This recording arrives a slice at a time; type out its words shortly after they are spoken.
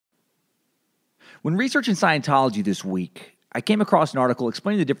When researching Scientology this week, I came across an article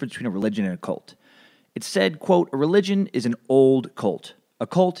explaining the difference between a religion and a cult. It said, quote, "A religion is an old cult. A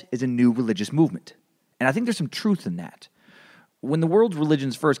cult is a new religious movement." And I think there's some truth in that. When the world's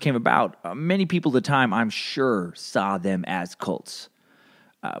religions first came about, many people at the time, I'm sure, saw them as cults.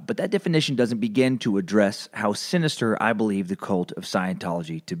 But that definition doesn't begin to address how sinister I believe the cult of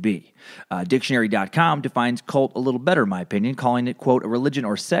Scientology to be. Dictionary.com defines cult a little better, in my opinion, calling it, quote, "a religion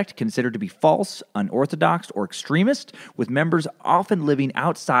or sect considered to be false, unorthodox, or extremist, with members often living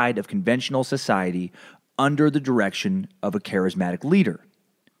outside of conventional society under the direction of a charismatic leader."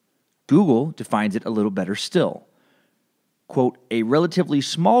 Google defines it a little better still. Quote, "a relatively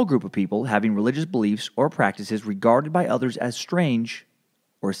small group of people having religious beliefs or practices regarded by others as strange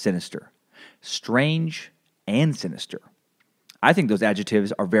or sinister." Strange and sinister. I think those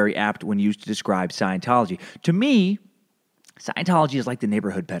adjectives are very apt when used to describe Scientology. To me, Scientology is like the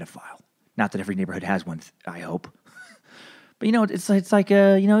neighborhood pedophile. Not that every neighborhood has one, I hope. But, it's like,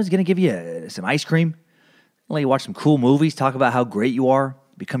 it's going to give you some ice cream, let you watch some cool movies, talk about how great you are,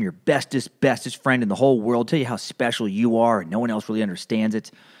 become your bestest friend in the whole world, tell you how special you are and no one else really understands it.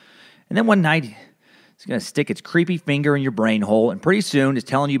 And then one night, it's going to stick its creepy finger in your brain hole, and pretty soon it's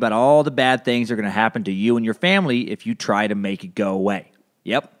telling you about all the bad things that are going to happen to you and your family if you try to make it go away.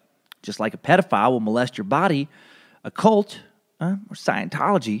 Yep, just like a pedophile will molest your body, a cult, or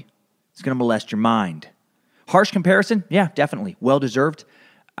Scientology, is going to molest your mind. Harsh comparison? Yeah, definitely. Well-deserved?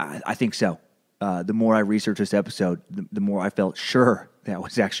 I think so. The more I researched this episode, the more I felt sure that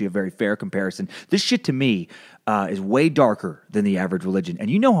was actually a very fair comparison. This shit to me is way darker than the average religion. And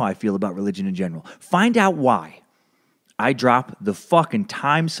you know how I feel about religion in general. Find out why I drop the fucking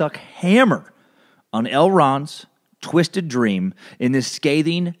Timesuck hammer on L Ron's twisted dream in this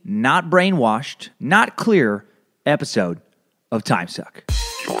scathing, not brainwashed, not clear episode of Timesuck.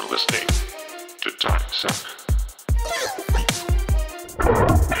 You're listening to Timesuck.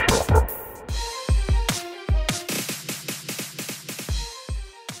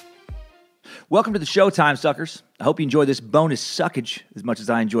 Welcome to the show, Time Suckers. I hope you enjoyed this bonus suckage as much as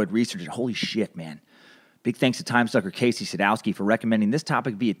I enjoyed researching. Holy shit, man. Big thanks to Time Sucker Casey Sadowski for recommending this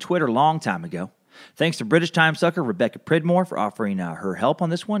topic via Twitter a long time ago. Thanks to British Time Sucker Rebecca Pridmore for offering her help on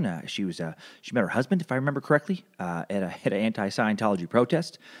this one. She met her husband, if I remember correctly, at an anti-Scientology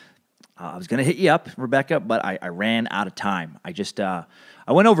protest. I was going to hit you up, Rebecca, but I ran out of time. I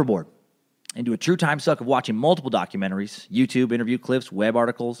went overboard into a true time suck of watching multiple documentaries, YouTube interview clips, web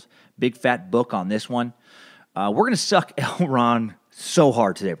articles, big fat book on this one. We're going to suck L Ron so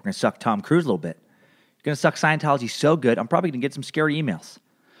hard today. We're going to suck Tom Cruise a little bit. We're going to suck Scientology so good, I'm probably going to get some scary emails.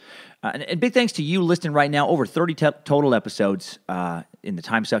 And big thanks to you listening right now. Over 30 total episodes in the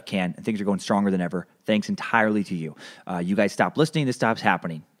Time Suck can, and things are going stronger than ever. Thanks entirely to you. You guys stop listening, this stops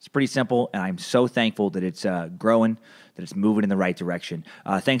happening. It's pretty simple, and I'm so thankful that it's growing, that it's moving in the right direction.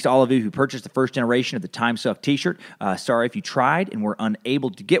 Thanks to all of you who purchased the first generation of the Time Suck t-shirt. Sorry if you tried and were unable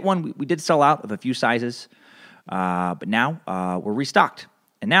to get one. We did sell out of a few sizes, but now we're restocked.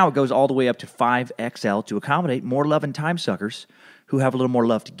 And now it goes all the way up to 5XL to accommodate more loving Time Suckers who have a little more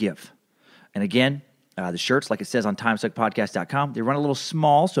love to give. And again, the shirts, like it says on timesuckpodcast.com, they run a little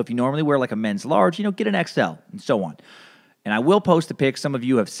small, so if you normally wear like a men's large, get an XL, and so on. And I will post the pics some of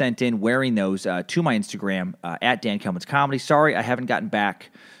you have sent in wearing those to my Instagram, at Dan Kelman's Comedy. Sorry, I haven't gotten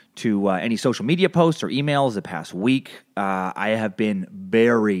back to any social media posts or emails the past week. I have been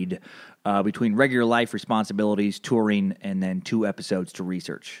buried between regular life responsibilities, touring, and then 2 episodes to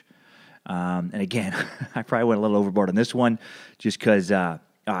research. And again, I probably went a little overboard on this one just because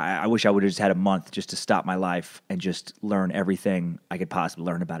I wish I would have just had a month just to stop my life and just learn everything I could possibly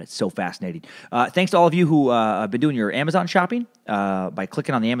learn about it. It's so fascinating. Thanks to all of you who have been doing your Amazon shopping by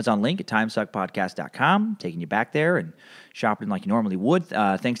clicking on the Amazon link at timesuckpodcast.com, taking you back there and shopping like you normally would.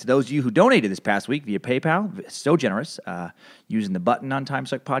 Thanks to those of you who donated this past week via PayPal. So generous, using the button on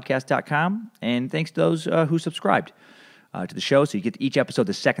timesuckpodcast.com. And thanks to those who subscribed to the show, so you get each episode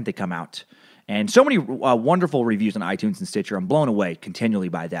the second they come out. And so many wonderful reviews on iTunes and Stitcher. I'm blown away continually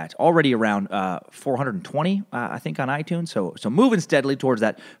by that. Already around 420, I think, on iTunes. So moving steadily towards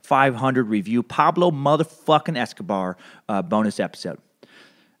that 500 review Pablo motherfucking Escobar bonus episode.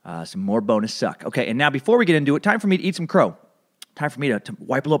 Some more bonus suck. Okay, and now before we get into it, time for me to eat some crow. Time for me to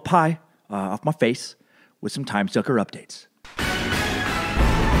wipe a little pie off my face with some Time Sucker updates.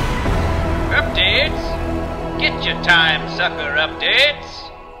 Updates? Get your Time Sucker updates.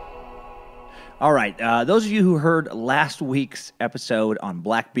 All right, those of you who heard last week's episode on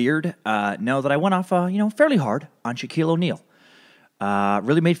Blackbeard know that I went off, fairly hard on Shaquille O'Neal.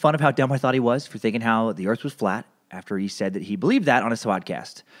 Really made fun of how dumb I thought he was for thinking how the earth was flat after he said that he believed that on his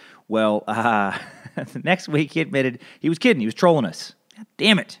podcast. Well, the next week he admitted he was kidding. He was trolling us. God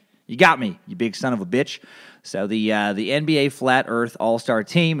damn it. You got me, you big son of a bitch. So the NBA Flat Earth All-Star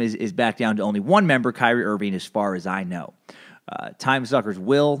team is back down to only one member, Kyrie Irving, as far as I know. Timesuckers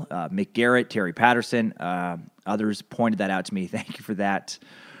Will, Mick Garrett, Terry Patterson, others pointed that out to me. Thank you for that.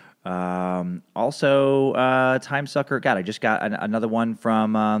 Also, Timesucker, God, I just got another one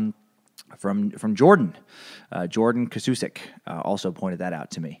from Jordan. Jordan Kasusik also pointed that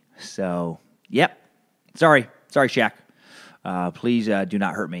out to me. So, yep. Sorry, Shaq. Please do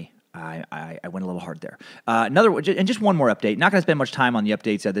not hurt me. I went a little hard there. And just one more update. Not going to spend much time on the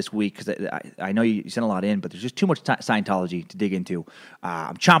updates this week because I know you sent a lot in, but there's just too much Scientology to dig into.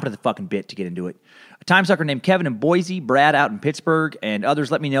 I'm chomping at the fucking bit to get into it. A timesucker named Kevin in Boise, Brad out in Pittsburgh, and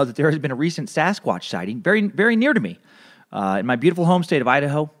others let me know that there has been a recent Sasquatch sighting very, very near to me. In my beautiful home state of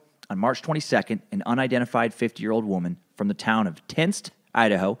Idaho, on March 22nd, an unidentified 50-year-old woman from the town of Tenst,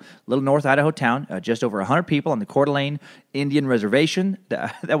 Idaho, little North Idaho town, just over 100 people on the Coeur d'Alene Indian Reservation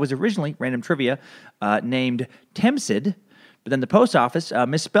that was originally, random trivia, named Temsid, but then the post office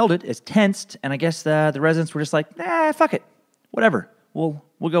misspelled it as Tenst, and I guess the residents were just like, fuck it, whatever, we'll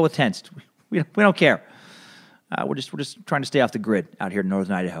go with Tenst. We don't care. We're just trying to stay off the grid out here in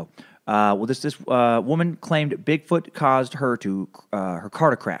northern Idaho. This woman claimed Bigfoot caused her car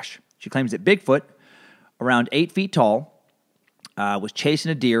to crash. She claims that Bigfoot, around 8 feet tall, was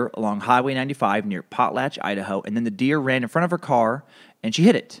chasing a deer along Highway 95 near Potlatch, Idaho, and then the deer ran in front of her car, and she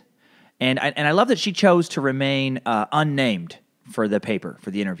hit it. And I love that she chose to remain unnamed for the paper,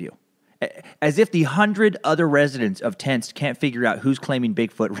 for the interview. As if the 100 other residents of Tenst can't figure out who's claiming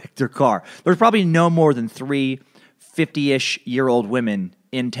Bigfoot wrecked their car. There's probably no more than 3 50-ish-year-old women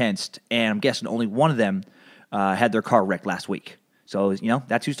in Tenst, and I'm guessing only one of them had their car wrecked last week. So,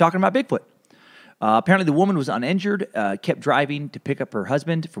 that's who's talking about Bigfoot. Apparently, the woman was uninjured, kept driving to pick up her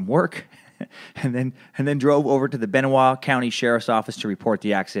husband from work, and then drove over to the Benoit County Sheriff's Office to report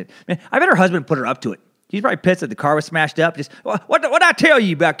the accident. Man, I bet her husband put her up to it. He's probably pissed that the car was smashed up. Just, what did I tell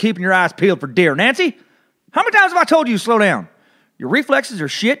you about keeping your eyes peeled for deer, Nancy? How many times have I told you to slow down? Your reflexes are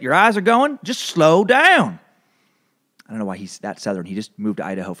shit. Your eyes are going. Just slow down. I don't know why he's that southern. He just moved to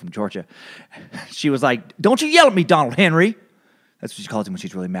Idaho from Georgia. She was like, "Don't you yell at me, Donald Henry." That's what she calls him when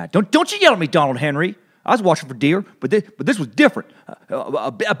she's really mad. Don't you yell at me, Donald Henry. I was watching for deer, but this was different.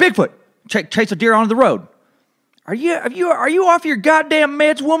 A Bigfoot chased a deer onto the road. Are you off your goddamn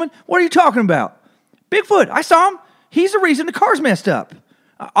meds, woman? What are you talking about? Bigfoot, I saw him. He's the reason the car's messed up.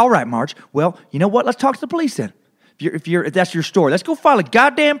 All right, Marge. Well, you know what? Let's talk to the police then. If that's your story, let's go file a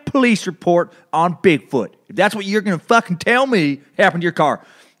goddamn police report on Bigfoot. If that's what you're gonna fucking tell me happened to your car,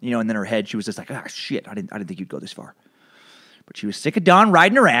 And then her head, she was just like, shit. I didn't think you'd go this far. But she was sick of Dawn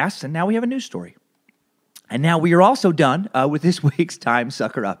riding her ass, and now we have a news story. And now we are also done with this week's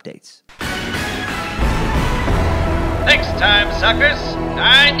Timesucker updates. Thanks, Timesuckers.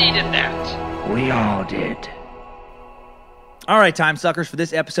 I needed that. We all did. All right, Timesuckers, for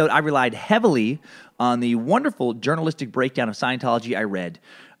this episode, I relied heavily on the wonderful journalistic breakdown of Scientology I read.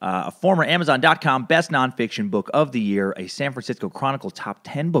 A former Amazon.com best nonfiction book of the year, a San Francisco Chronicle top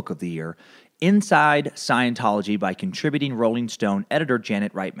 10 book of the year, Inside Scientology by contributing Rolling Stone editor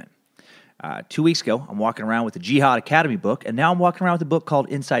Janet Reitman. 2 weeks ago, I'm walking around with the Jihad Academy book, and now I'm walking around with a book called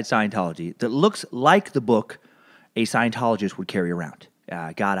Inside Scientology that looks like the book a Scientologist would carry around.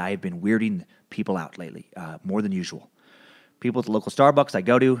 God, I have been weirding people out lately, more than usual. People at the local Starbucks I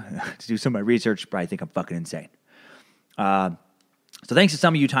go to do some of my research probably think I'm fucking insane. So thanks to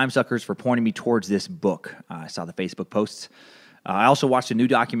some of you Timesuckers for pointing me towards this book. I saw the Facebook posts. I also watched a new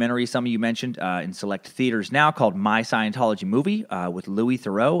documentary some of you mentioned in select theaters now called My Scientology Movie with Louis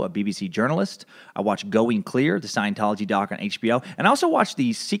Theroux, a BBC journalist. I watched Going Clear, the Scientology doc on HBO. And I also watched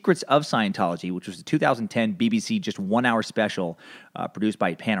The Secrets of Scientology, which was the 2010 BBC just 1 hour special produced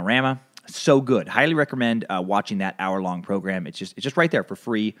by Panorama. So good. Highly recommend watching that hour-long program. It's just right there for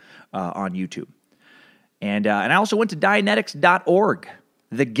free on YouTube. And I also went to Dianetics.org,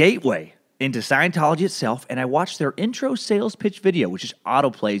 the gateway into Scientology itself, and I watched their intro sales pitch video, which is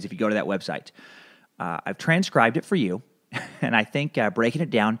autoplays if you go to that website. I've transcribed it for you, and I think breaking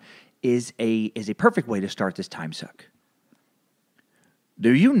it down is a perfect way to start this Timesuck.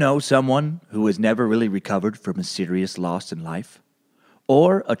 Do you know someone who has never really recovered from a serious loss in life?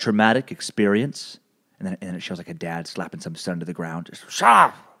 Or a traumatic experience? And then it shows like a dad slapping some son to the ground. Just, shut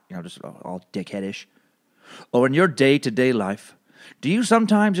up! Just all dickheadish. Or in your day-to-day life, do you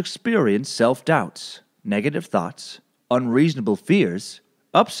sometimes experience self-doubts, negative thoughts, unreasonable fears,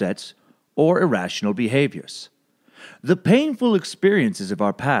 upsets, or irrational behaviors? The painful experiences of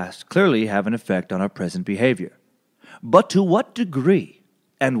our past clearly have an effect on our present behavior. But to what degree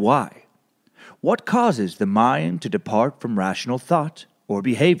and why? What causes the mind to depart from rational thought or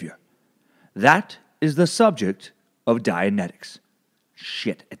behavior? That is the subject of Dianetics.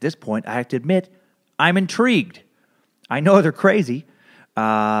 Shit, at this point, I have to admit, I'm intrigued. I know they're crazy,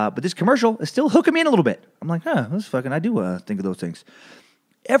 but this commercial is still hooking me in a little bit. I'm like, I do think of those things.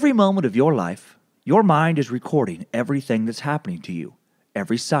 Every moment of your life, your mind is recording everything that's happening to you.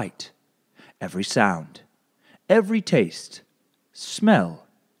 Every sight, every sound, every taste, smell,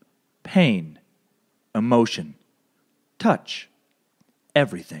 pain, emotion, touch,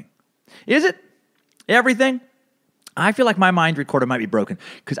 everything. Is it? Everything? I feel like my mind recorder might be broken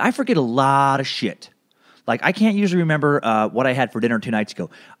because I forget a lot of shit. Like, I can't usually remember what I had for dinner 2 nights ago.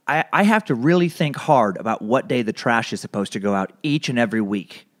 I have to really think hard about what day the trash is supposed to go out each and every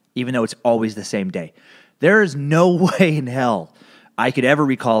week, even though it's always the same day. There is no way in hell I could ever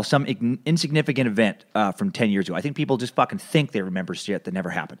recall some insignificant event from 10 years ago. I think people just fucking think they remember shit that never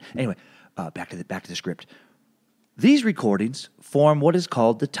happened. Anyway, back to the script. These recordings form what is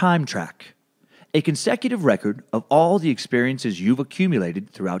called the time track, a consecutive record of all the experiences you've accumulated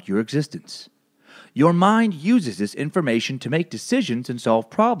throughout your existence. Your mind uses this information to make decisions and solve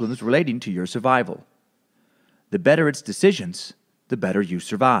problems relating to your survival. The better its decisions, the better you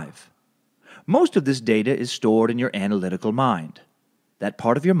survive. Most of this data is stored in your analytical mind, that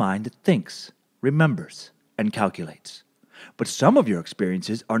part of your mind that thinks, remembers, and calculates. But some of your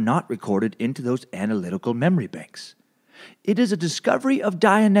experiences are not recorded into those analytical memory banks. It is a discovery of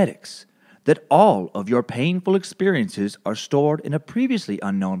Dianetics that all of your painful experiences are stored in a previously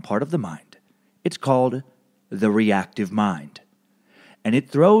unknown part of the mind. It's called the reactive mind. And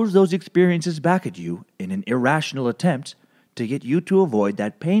it throws those experiences back at you in an irrational attempt to get you to avoid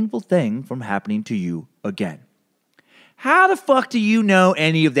that painful thing from happening to you again. How the fuck do you know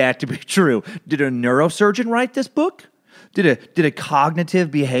any of that to be true? Did a neurosurgeon write this book? Did a cognitive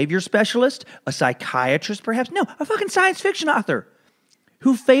behavior specialist? A psychiatrist, perhaps? No, a fucking science fiction author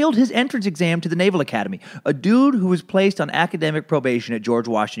who failed his entrance exam to the Naval Academy. A dude who was placed on academic probation at George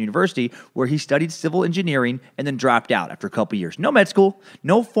Washington University, where he studied civil engineering and then dropped out after a couple years. No med school,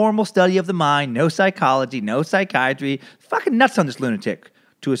 no formal study of the mind, no psychology, no psychiatry. Fucking nuts on this lunatic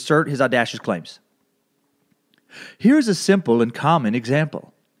to assert his audacious claims. Here's a simple and common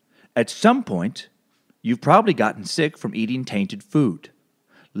example. At some point, you've probably gotten sick from eating tainted food.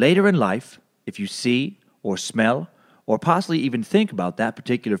 Later in life, if you see or smell or possibly even think about that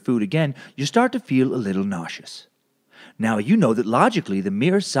particular food again, you start to feel a little nauseous. Now, you know that logically the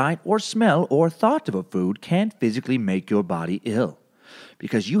mere sight or smell or thought of a food can't physically make your body ill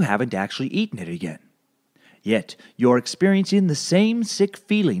because you haven't actually eaten it again. Yet, you're experiencing the same sick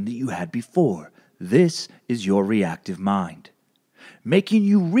feeling that you had before. This is your reactive mind, making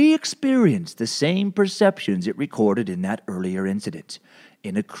you re-experience the same perceptions it recorded in that earlier incident,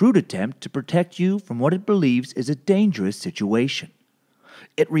 in a crude attempt to protect you from what it believes is a dangerous situation.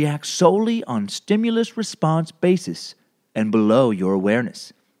 It reacts solely on stimulus-response basis and below your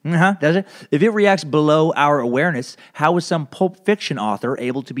awareness. Does it? If it reacts below our awareness, how is some Pulp Fiction author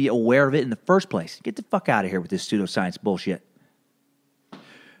able to be aware of it in the first place? Get the fuck out of here with this pseudoscience bullshit.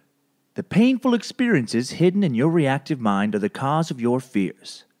 The painful experiences hidden in your reactive mind are the cause of your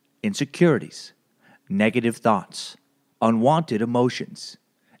fears, insecurities, negative thoughts, unwanted emotions,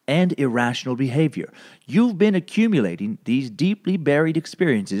 and irrational behavior. You've been accumulating these deeply buried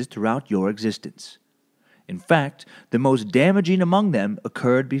experiences throughout your existence. In fact, the most damaging among them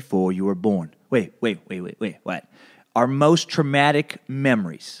occurred before you were born. Wait, what? Our most traumatic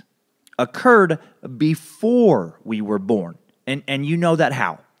memories occurred before we were born. And you know that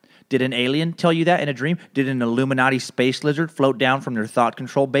how? Did an alien tell you that in a dream? Did an Illuminati space lizard float down from their thought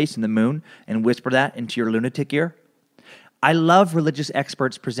control base in the moon and whisper that into your lunatic ear? I love religious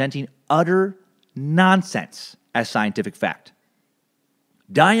experts presenting utter nonsense as scientific fact.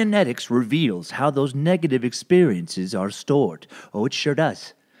 Dianetics reveals how those negative experiences are stored. Oh, it sure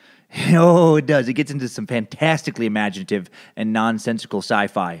does. Oh, it does. It gets into some fantastically imaginative and nonsensical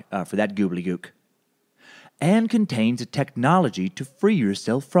sci-fi for that gobbledygook. And contains a technology to free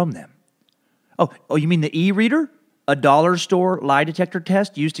yourself from them. Oh, you mean the e-reader? A dollar store lie detector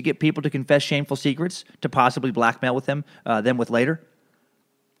test used to get people to confess shameful secrets to possibly blackmail with them with later?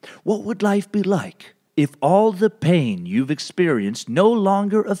 What would life be like if all the pain you've experienced no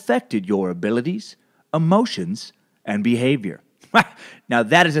longer affected your abilities, emotions, and behavior? Now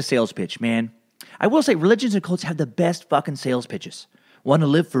that is a sales pitch, man. I will say religions and cults have the best fucking sales pitches. Want to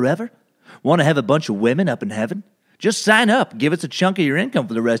live forever? Want to have a bunch of women up in heaven? Just sign up, give us a chunk of your income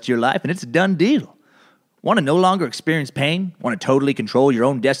for the rest of your life, and it's a done deal. Want to no longer experience pain? Want to totally control your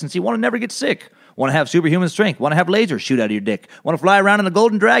own destiny? Want to never get sick? Want to have superhuman strength? Want to have lasers shoot out of your dick? Want to fly around in a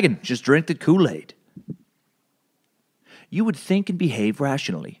golden dragon? Just drink the Kool-Aid. You would think and behave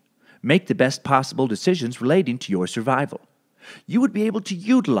rationally. Make the best possible decisions relating to your survival. You would be able to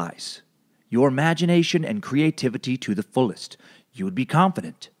utilize your imagination and creativity to the fullest. You would be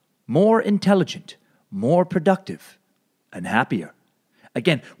confident, more intelligent, more productive, and happier.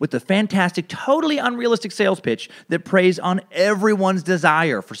 Again, with the fantastic, totally unrealistic sales pitch that preys on everyone's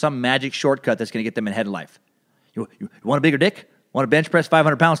desire for some magic shortcut that's going to get them ahead in life. You want a bigger dick? Want to bench press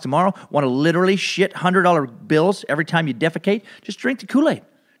 500 pounds tomorrow? Want to literally shit $100 bills every time you defecate? Just drink the Kool-Aid.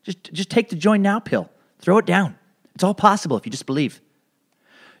 Just take the join now pill. Throw it down. It's all possible if you just believe.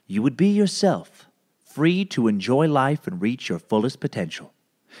 You would be yourself, free to enjoy life and reach your fullest potential.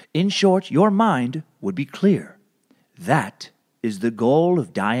 In short, your mind would be clear. That is the goal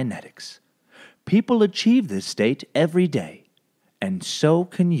of Dianetics. People achieve this state every day, and so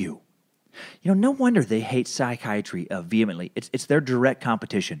can you. No wonder they hate psychiatry vehemently. It's their direct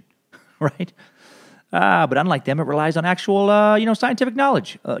competition, right? But unlike them, it relies on actual, scientific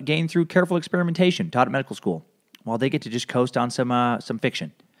knowledge gained through careful experimentation taught at medical school, while they get to just coast on some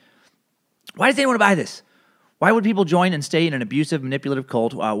fiction. Why does anyone buy this? Why would people join and stay in an abusive, manipulative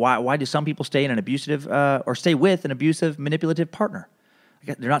cult? Why do some people stay in an abusive or stay with an abusive, manipulative partner?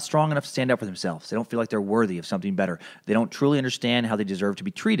 They're not strong enough to stand up for themselves. They don't feel like they're worthy of something better. They don't truly understand how they deserve to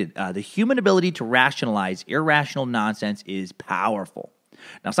be treated. The human ability to rationalize irrational nonsense is powerful.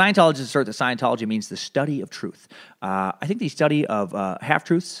 Now, Scientologists assert that Scientology means the study of truth. I think the study of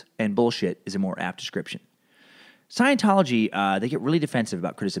half-truths and bullshit is a more apt description. Scientology, they get really defensive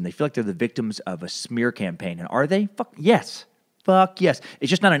about criticism. They feel like they're the victims of a smear campaign. And are they? Fuck yes. Fuck yes. It's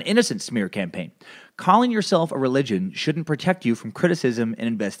just not an innocent smear campaign. Calling yourself a religion shouldn't protect you from criticism and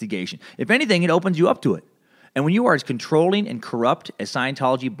investigation. If anything, it opens you up to it. And when you are as controlling and corrupt as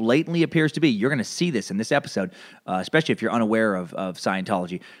Scientology blatantly appears to be, you're going to see this in this episode, especially if you're unaware of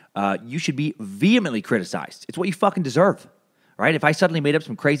Scientology. You should be vehemently criticized. It's what you fucking deserve, right? If I suddenly made up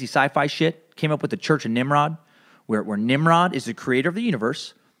some crazy sci-fi shit, came up with the Church of Nimrod, where Nimrod is the creator of the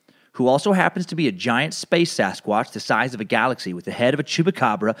universe, who also happens to be a giant space Sasquatch the size of a galaxy with the head of a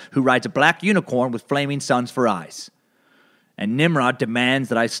chupacabra who rides a black unicorn with flaming suns for eyes. And Nimrod demands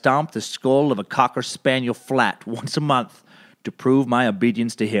that I stomp the skull of a Cocker Spaniel flat once a month to prove my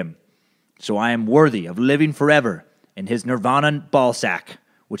obedience to him. So I am worthy of living forever in his nirvana ball sack,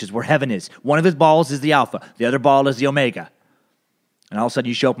 which is where heaven is. One of his balls is the alpha, the other ball is the omega. And all of a sudden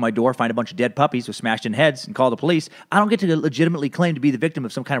you show up at my door, find a bunch of dead puppies with smashed in heads, and call the police. I don't get to legitimately claim to be the victim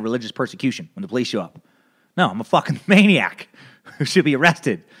of some kind of religious persecution when the police show up. No, I'm a fucking maniac who should be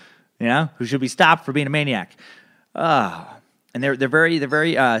arrested, who should be stopped for being a maniac. And they're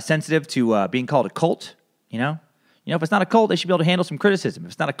very sensitive to being called a cult, if it's not a cult, they should be able to handle some criticism.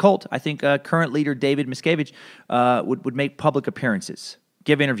 If it's not a cult, I think current leader David Miscavige would make public appearances,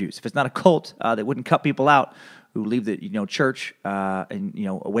 give interviews. If it's not a cult, they wouldn't cut people out who leave the church and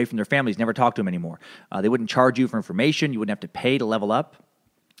away from their families, never talk to them anymore. They wouldn't charge you for information. You wouldn't have to pay to level up.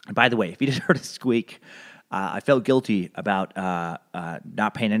 And by the way, if you just heard a squeak, I felt guilty about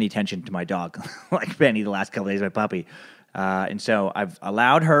not paying any attention to my dog, like Benny the last couple of days, my puppy. And so I've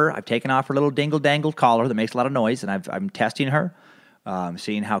taken off her little dingle-dangle collar that makes a lot of noise, and I'm testing her,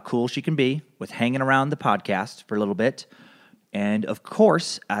 seeing how cool she can be with hanging around the podcast for a little bit. And, of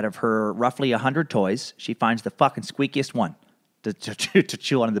course, out of her roughly 100 toys, she finds the fucking squeakiest one to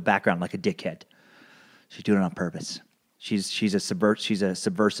chew on in the background like a dickhead. She's doing it on purpose. She's a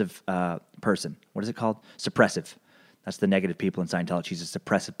subversive person. What is it called? Suppressive. That's the negative people in Scientology. She's a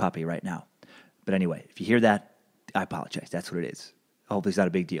suppressive puppy right now. But anyway, if you hear that, I apologize. That's what it is. Hopefully it's not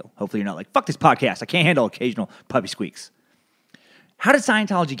a big deal. Hopefully you're not like, fuck this podcast. I can't handle occasional puppy squeaks. How did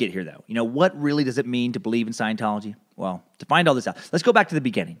Scientology get here, though? What really does it mean to believe in Scientology? Well, to find all this out, let's go back to the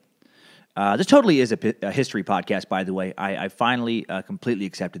beginning. This totally is a history podcast, by the way. I finally completely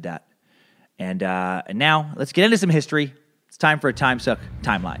accepted that. And now, let's get into some history. It's time for a Timesuck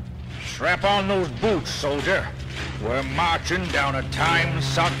timeline. Strap on those boots, soldier. We're marching down a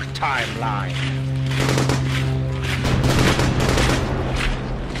Timesuck timeline.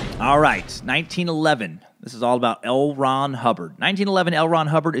 All right, 1911. This is all about L Ron Hubbard. 1911, L Ron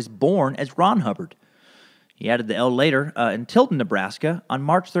Hubbard is born as Ron Hubbard. He added the L later in Tilden, Nebraska on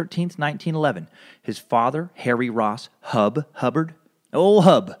March 13th, 1911. His father, Harry Ross Hubbard, old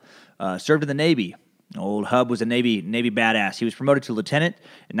Hub, served in the Navy. Old Hub was a Navy badass. He was promoted to lieutenant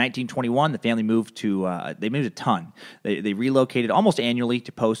in 1921. The family moved to, they moved a ton. They relocated almost annually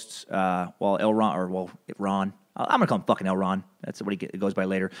to posts, Ron, I'm going to call him fucking L Ron. That's what he goes by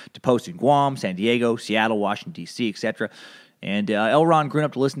later, to posts in Guam, San Diego, Seattle, Washington, D.C., etc. And L. Ron grew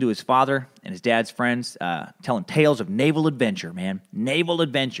up to listen to his father and his dad's friends telling tales of naval adventure, man. Naval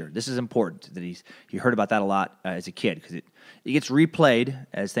adventure. This is important that he heard about that a lot as a kid because it gets replayed,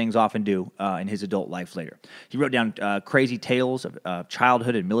 as things often do, in his adult life later. He wrote down crazy tales of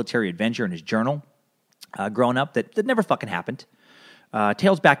childhood and military adventure in his journal growing up that never fucking happened.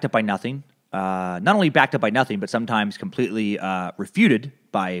 Tales backed up by nothing. Not only backed up by nothing, but sometimes completely refuted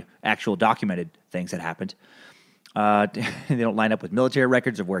by actual documented things that happened. They don't line up with military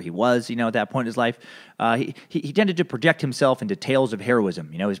records of where he was, at that point in his life. He tended to project himself into tales of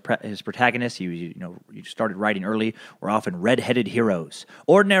heroism. His protagonists, he started writing early, were often red-headed heroes.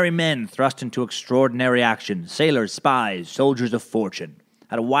 Ordinary men thrust into extraordinary action. Sailors, spies, soldiers of fortune.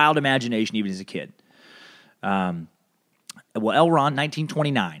 Had a wild imagination even as a kid. L. Ron,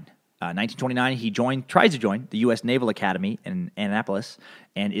 1929. 1929, he tries to join the U.S. Naval Academy in Annapolis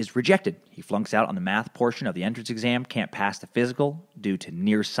and is rejected. He flunks out on the math portion of the entrance exam, can't pass the physical due to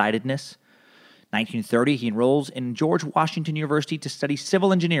nearsightedness. 1930, he enrolls in George Washington University to study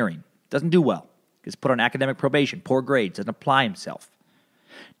civil engineering. Doesn't do well. Gets put on academic probation, poor grades, doesn't apply himself.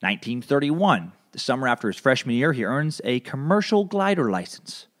 1931, the summer after his freshman year, he earns a commercial glider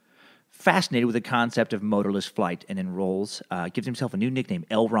license. Fascinated with the concept of motorless flight and enrolls, gives himself a new nickname,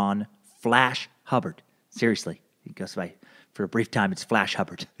 L. Ron Flash Hubbard. Seriously, he goes by, for a brief time, it's Flash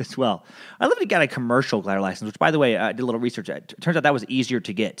Hubbard as well. I love that he got a commercial glider license, which, by the way, I did a little research. It turns out that was easier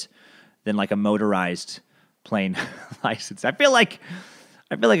to get than like a motorized plane license. I feel like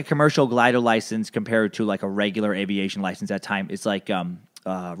a commercial glider license compared to like a regular aviation license at time is like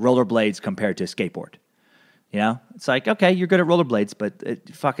rollerblades compared to skateboard. It's like, okay, you're good at rollerblades, but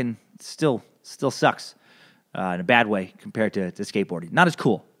it fucking still sucks in a bad way compared to skateboarding. Not as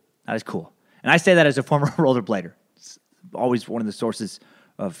cool. And I say that as a former rollerblader. It's always one of the sources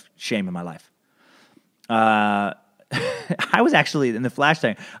of shame in my life. I was actually, in the Flash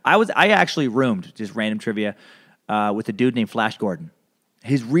thing, I actually roomed, just random trivia, with a dude named Flash Gordon.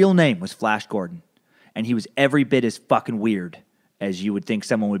 His real name was Flash Gordon, and he was every bit as fucking weird as you would think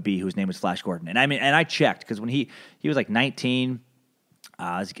someone would be whose name was Flash Gordon. And and I checked, because when he was like 19,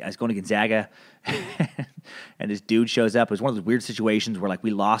 I was going to Gonzaga, and this dude shows up. It was one of those weird situations where like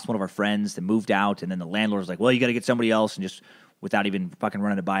we lost one of our friends that moved out, and then the landlord was like, well, you got to get somebody else, and just without even fucking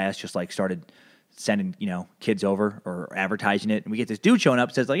running it by us, just like started sending, kids over or advertising it. And we get this dude showing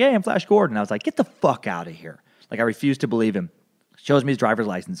up, says like, hey, I'm Flash Gordon. And I was like, get the fuck out of here. Like, I refused to believe him. Shows me his driver's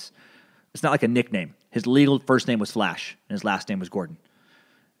license. It's not like a nickname. His legal first name was Flash, and his last name was Gordon.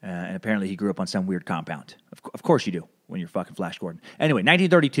 And apparently he grew up on some weird compound. Of course you do when you're fucking Flash Gordon. Anyway,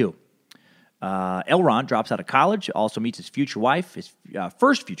 1932. L. Ron drops out of college, also meets his future wife, his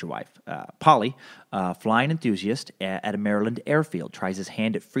first future wife, Polly, flying enthusiast at a Maryland airfield. Tries his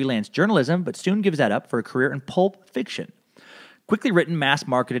hand at freelance journalism, but soon gives that up for a career in pulp fiction. Quickly written,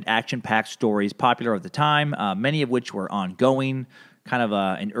 mass-marketed, action-packed stories popular at the time, many of which were ongoing, kind of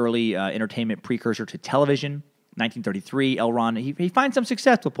an early entertainment precursor to television. 1933, L. Ron, he finds some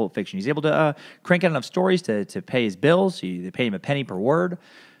success with Pulp Fiction. He's able to crank out enough stories to pay his bills. They pay him a penny per word.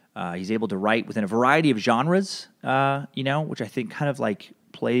 He's able to write within a variety of genres, which I think kind of like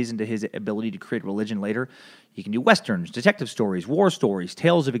plays into his ability to create religion later. He can do westerns, detective stories, war stories,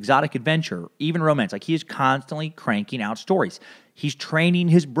 tales of exotic adventure, even romance. Like, he is constantly cranking out stories. He's training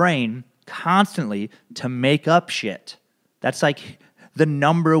his brain constantly to make up shit. That's like the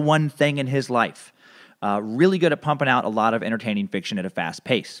number one thing in his life. Really good at pumping out a lot of entertaining fiction at a fast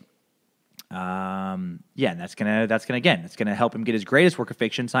pace. And that's gonna help him get his greatest work of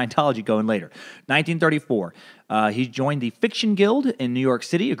fiction, Scientology, going later. 1934, he joined the Fiction Guild in New York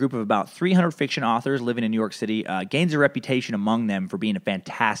City, a group of about 300 fiction authors living in New York City. Gains a reputation among them for being a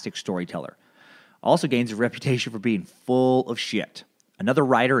fantastic storyteller. Also gains a reputation for being full of shit. Another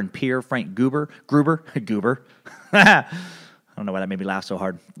writer and peer, Frank Gruber. I don't know why that made me laugh so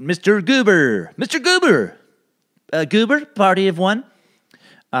hard. Mr. Goober, Goober, party of one.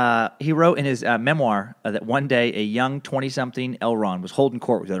 He wrote in his memoir that one day a young 20-something L. Ron was holding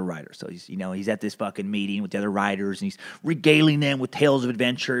court with the other writers. So he's at this fucking meeting with the other writers, and he's regaling them with tales of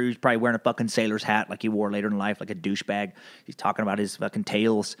adventure. He's probably wearing a fucking sailor's hat like he wore later in life, like a douchebag. He's talking about his fucking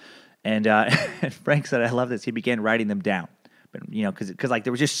tales. And Frank said, I love this. He began writing them down. But, because like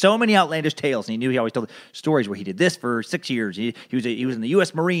there was just so many outlandish tales, and he knew he always told stories where he did this for 6 years. He was in the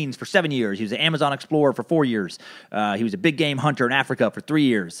U.S. Marines for 7 years. He was an Amazon explorer for 4 years. He was a big game hunter in Africa for 3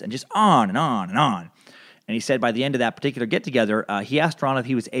 years, and just on and on and on. And he said by the end of that particular get-together, he asked Ron if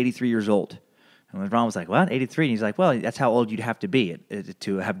he was 83 years old. And Ron was like, what, 83? And he's like, well, that's how old you'd have to be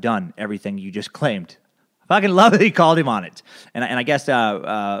to have done everything you just claimed. I fucking love that he called him on it. And I guess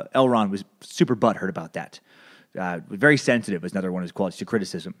L. Ron was super butthurt about that. Very sensitive is another one of his qualities to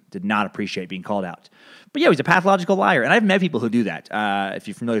criticism. Did not appreciate being called out. But yeah, he's a pathological liar. And I've met people who do that. If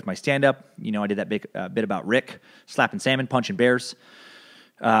you're familiar with my stand-up, you know I did that big bit about Rick slapping salmon, punching bears.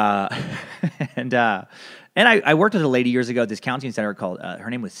 And I worked with a lady years ago at this counseling center called, her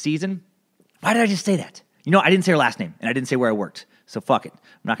name was Season. Why did I just say that? You know, I didn't say her last name, and I didn't say where I worked. So fuck it. I'm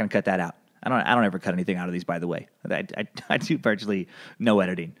not going to cut that out. I don't ever cut anything out of these, by the way. I do virtually no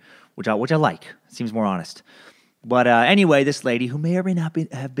editing, which I like. It seems more honest. But anyway, this lady, who may or may not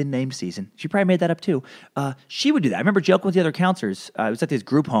have been named Season, she probably made that up too, she would do that. I remember joking with the other counselors. It was at this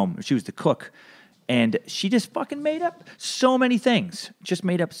group home. She was the cook. And she just fucking made up so many things. Just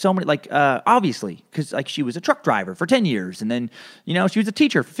made up so many, like, obviously, because, like, she was a truck driver for 10 years. And then, you know, she was a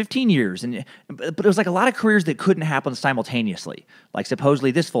teacher for 15 years. But it was, like, a lot of careers that couldn't happen simultaneously. Like,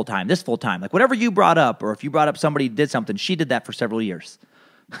 supposedly this full-time. Like, whatever you brought up, or if you brought up somebody did something, she did that for several years.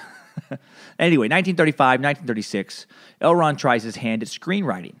 Anyway, 1935, 1936, L. Ron tries his hand at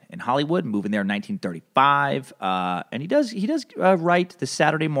screenwriting in Hollywood, moving there in 1935, and he does write the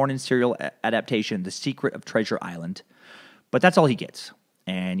Saturday morning serial adaptation, The Secret of Treasure Island, but that's all he gets.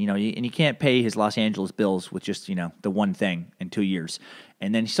 And, you know, and he can't pay his Los Angeles bills with just, you know, the one thing in 2 years.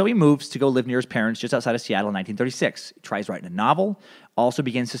 And then, so he moves to go live near his parents just outside of Seattle in 1936. He tries writing a novel, also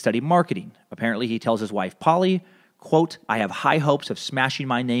begins to study marketing. Apparently, he tells his wife, Polly, quote, I have high hopes of smashing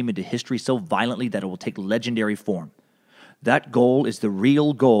my name into history so violently that it will take legendary form. That goal is the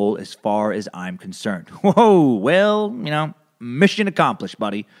real goal as far as I'm concerned. Whoa, well, you know, mission accomplished,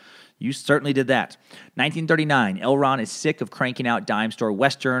 buddy. You certainly did that. 1939, L. Ron is sick of cranking out dime store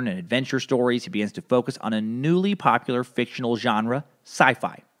Western and adventure stories. He begins to focus on a newly popular fictional genre,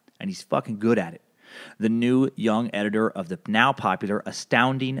 sci-fi, and he's fucking good at it. The new young editor of the now popular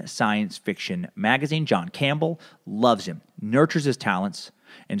Astounding Science Fiction magazine, John Campbell, loves him, nurtures his talents,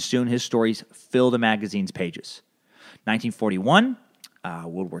 and soon his stories fill the magazine's pages. 1941,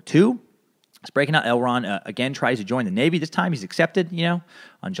 World War II. It's breaking out. L. Ron again tries to join the Navy. This time he's accepted, you know.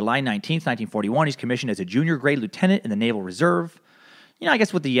 On July 19th, 1941, he's commissioned as a junior grade lieutenant in the Naval Reserve. You know, I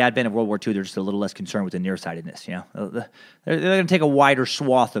guess with the advent of World War II, they're just a little less concerned with the nearsightedness, you know. They're going to take a wider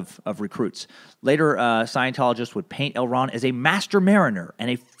swath of recruits. Later, Scientologists would paint L. Ron as a master mariner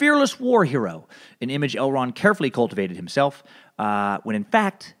and a fearless war hero, an image L. Ron carefully cultivated himself, when in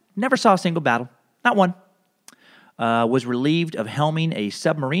fact, never saw a single battle, not one. Was relieved of helming a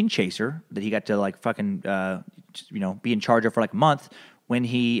submarine chaser that he got to, like, fucking, you know, be in charge of for like a month when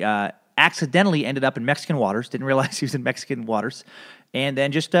he accidentally ended up in Mexican waters, didn't realize he was in Mexican waters, and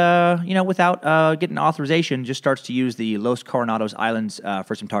then just, you know, without getting authorization, just starts to use the Los Coronados Islands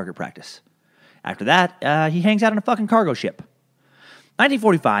for some target practice. After that, he hangs out on a fucking cargo ship.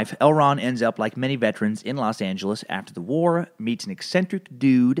 1945, L. Ron ends up, like many veterans, in Los Angeles after the war, meets an eccentric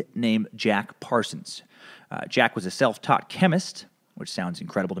dude named Jack Parsons. Jack was a self-taught chemist, which sounds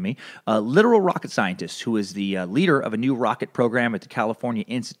incredible to me, a literal rocket scientist who is the leader of a new rocket program at the California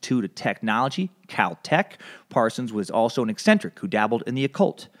Institute of Technology, Caltech. Parsons was also an eccentric who dabbled in the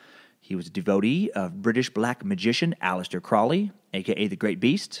occult. He was a devotee of British black magician Aleister Crowley, a.k.a. the Great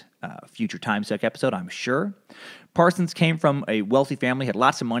Beast, a future Timesuck episode, I'm sure. Parsons came from a wealthy family, had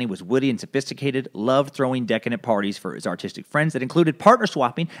lots of money, was witty and sophisticated, loved throwing decadent parties for his artistic friends that included partner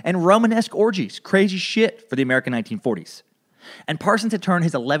swapping and Romanesque orgies. Crazy shit for the American 1940s. And Parsons had turned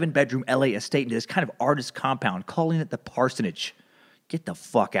his 11-bedroom LA estate into this kind of artist compound, calling it the Parsonage. Get the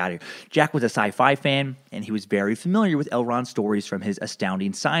fuck out of here. Jack was a sci-fi fan, and he was very familiar with L. Ron's stories from his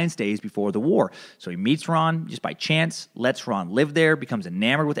astounding science days before the war. So he meets Ron just by chance, lets Ron live there, becomes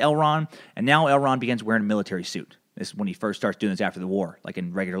enamored with L. Ron, and now L. Ron begins wearing a military suit. This is when he first starts doing this after the war, like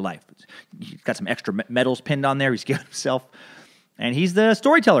in regular life. He's got some extra medals pinned on there. He's given himself. And he's the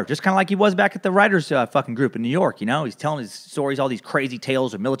storyteller, just kind of like he was back at the writers' fucking group in New York, you know? He's telling his stories, all these crazy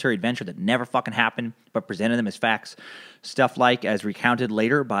tales of military adventure that never fucking happened, but presented them as facts. Stuff like, as recounted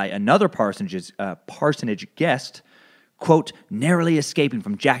later by another parsonage guest, quote, narrowly escaping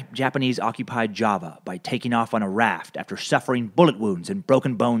from Japanese-occupied Java by taking off on a raft after suffering bullet wounds and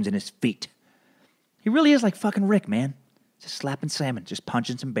broken bones in his feet. He really is like fucking Rick, man. Just slapping salmon, just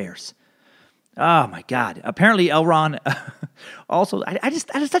punching some bears. Oh, my God. Apparently, L. Ron also,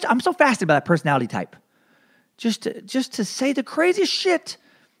 I'm so fascinated by that personality type. Just to say the craziest shit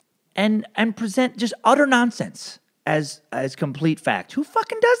and present just utter nonsense as complete fact. Who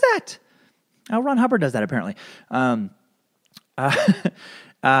fucking does that? L. Ron Hubbard does that, apparently.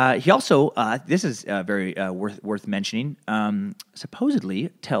 He also, this is very worth mentioning, supposedly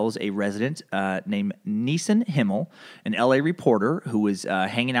tells a resident named Neeson Himmel, an LA reporter who was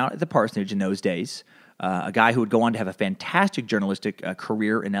hanging out at the parsonage in those days, a guy who would go on to have a fantastic journalistic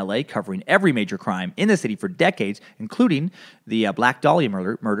career in L.A., covering every major crime in the city for decades, including the Black Dahlia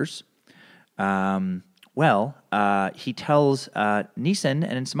murders. He tells Neeson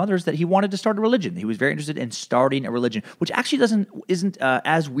and some others that he wanted to start a religion. He was very interested in starting a religion, which actually isn't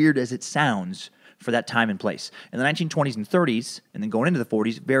as weird as it sounds for that time and place. In the 1920s and 30s, and then going into the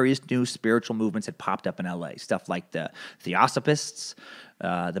 40s, various new spiritual movements had popped up in LA. Stuff like the Theosophists,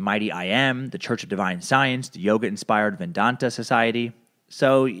 the Mighty I Am, the Church of Divine Science, the yoga-inspired Vedanta Society.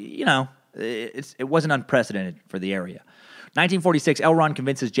 So, it wasn't unprecedented for the area. 1946, L. Ron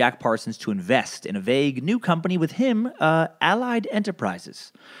convinces Jack Parsons to invest in a vague new company with him, Allied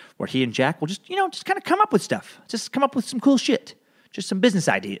Enterprises, where he and Jack will just kind of come up with stuff. Just come up with some cool shit. Just some business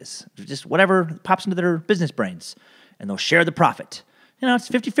ideas. Just whatever pops into their business brains. And they'll share the profit. It's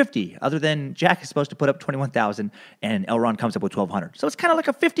 50-50, other than Jack is supposed to put up $21,000 and L. Ron comes up with $1,200. So it's kind of like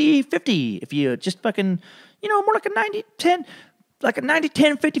a 50-50 if you just fucking, more like a 90-10, like a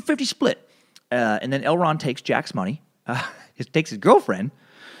 90-10, 50-50 split. And then L. Ron takes Jack's money, takes his girlfriend,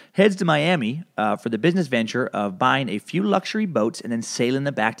 heads to Miami for the business venture of buying a few luxury boats and then sailing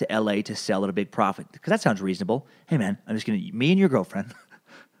them back to L.A. to sell at a big profit. Because that sounds reasonable. Hey, man, me and your girlfriend,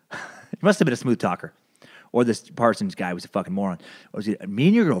 you must have been a smooth talker. Or this Parsons guy was a fucking moron. Me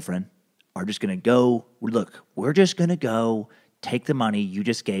and your girlfriend are just going to go, we're just going to go take the money you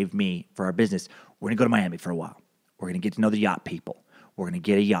just gave me for our business. We're going to go to Miami for a while. We're going to get to know the yacht people. We're going to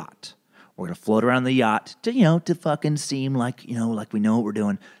get a yacht. We're going to float around the yacht to fucking seem like, like we know what we're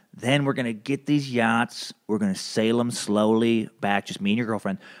doing. Then we're going to get these yachts. We're going to sail them slowly back, just me and your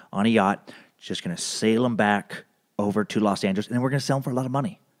girlfriend, on a yacht. Just going to sail them back over to Los Angeles, and then we're going to sell them for a lot of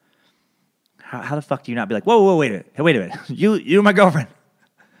money. How the fuck do you not be like, whoa, wait a minute. You and my girlfriend.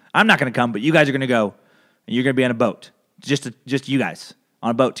 I'm not going to come, but you guys are going to go, and you're going to be on a boat. Just you guys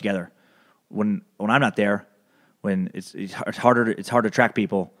on a boat together. When I'm not there, when it's hard to attract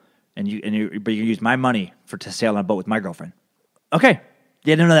people, but you use my money to sail on a boat with my girlfriend. Okay.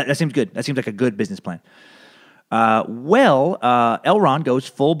 Yeah, no, that seems good. That seems like a good business plan. L. Ron goes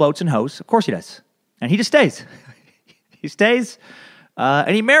full boats and hoes. Of course he does. And he just stays. He stays,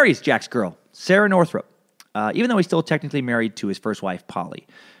 and he marries Jack's girl, Sarah Northrup, even though he's still technically married to his first wife, Polly.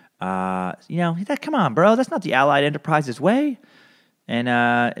 Come on, bro. That's not the Allied Enterprises way.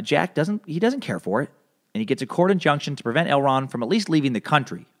 And Jack doesn't care for it. And he gets a court injunction to prevent L. Ron from at least leaving the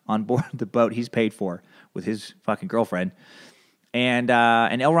country on board the boat he's paid for with his fucking girlfriend. And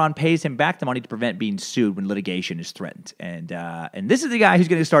L. Ron pays him back the money to prevent being sued when litigation is threatened. And this is the guy who's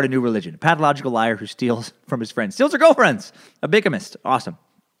going to start a new religion, a pathological liar who steals from his friends. Steals their girlfriends. A bigamist. Awesome.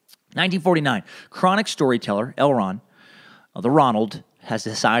 1949, chronic storyteller L. Ron, the Ronald, has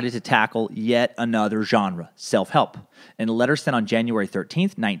decided to tackle yet another genre, self-help. In a letter sent on January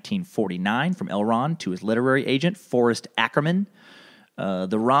 13th, 1949, from L. Ron to his literary agent, Forrest Ackerman,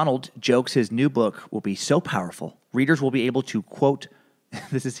 the Ronald jokes his new book will be so powerful, readers will be able to, quote,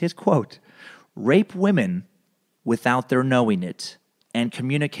 this is his quote, rape women without their knowing it and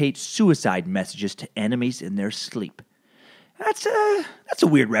communicate suicide messages to enemies in their sleep. That's a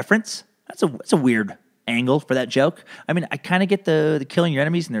weird reference. That's a weird angle for that joke. I mean, I kind of get the killing your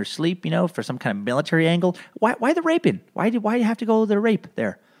enemies in their sleep, for some kind of military angle. Why the raping? Why do you have to go to the rape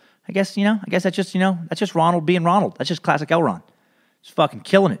there? I guess that's just Ronald being Ronald. That's just classic L. Ron. He's fucking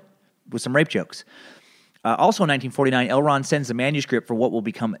killing it with some rape jokes. Also in 1949, L. Ron sends the manuscript for what will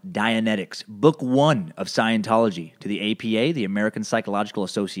become Dianetics, Book 1 of Scientology, to the APA, the American Psychological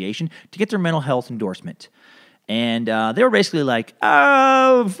Association, to get their mental health endorsement. And they were basically like,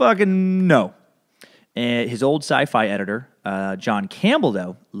 oh, fucking no. And his old sci-fi editor, John Campbell,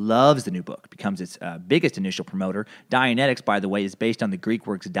 though, loves the new book, becomes its biggest initial promoter. Dianetics, by the way, is based on the Greek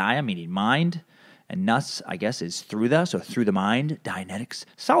words dia, meaning mind, and nous, I guess, is through the mind, Dianetics.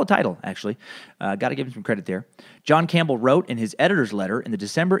 Solid title, actually. Got to give him some credit there. John Campbell wrote in his editor's letter in the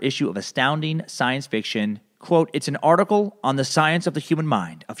December issue of Astounding Science Fiction, quote, it's an article on the science of the human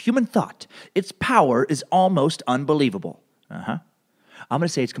mind, of human thought. Its power is almost unbelievable. I'm going to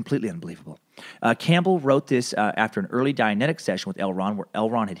say it's completely unbelievable. Campbell wrote this after an early Dianetics session with L. Ron, where L.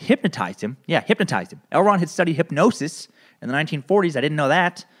 Ron had hypnotized him. Yeah, hypnotized him. L. Ron had studied hypnosis in the 1940s. I didn't know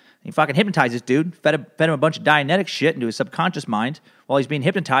that. He fucking hypnotized this dude, fed him a bunch of Dianetics shit into his subconscious mind while he's being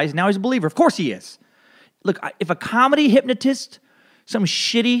hypnotized. Now he's a believer. Of course he is. Look, if a comedy hypnotist, some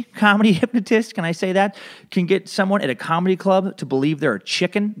shitty comedy hypnotist, can I say that, can get someone at a comedy club to believe they're a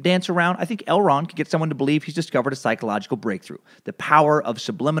chicken dance around, I think L. Ron can get someone to believe he's discovered a psychological breakthrough. The power of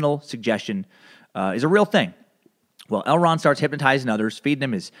subliminal suggestion is a real thing. Well, L. Ron starts hypnotizing others, feeding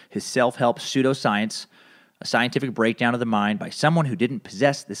them his self-help pseudoscience. a scientific breakdown of the mind by someone who didn't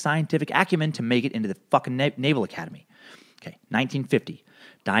possess the scientific acumen to make it into the fucking Naval Academy. Okay, 1950.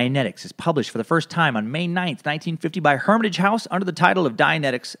 Dianetics is published for the first time on May 9th, 1950 by Hermitage House under the title of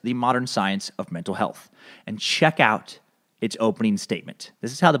Dianetics, the Modern Science of Mental Health. And check out its opening statement.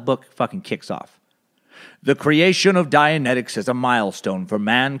 This is how the book fucking kicks off. The creation of Dianetics is a milestone for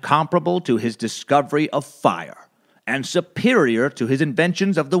man comparable to his discovery of fire and superior to his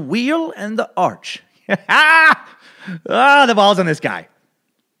inventions of the wheel and the arch. The ball's on this guy.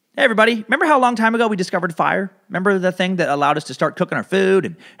 Hey, everybody. Remember how a long time ago we discovered fire? Remember the thing that allowed us to start cooking our food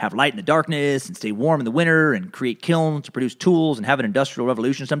and have light in the darkness and stay warm in the winter and create kilns to produce tools and have an industrial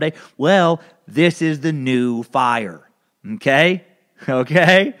revolution someday? Well, this is the new fire. Okay?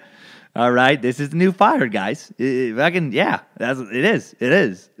 Okay? All right? This is the new fire, guys. It is. It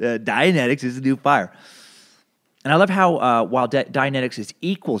is. Dianetics is the new fire. And I love how while Dianetics is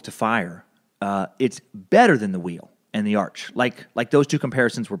equal to fire, it's better than the wheel and the arch. Like those two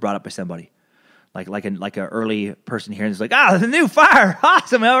comparisons were brought up by somebody. Like an early person here is like, the new fire.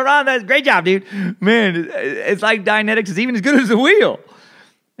 Awesome, L Ron. That's great job, dude. Man, it's like Dianetics is even as good as the wheel.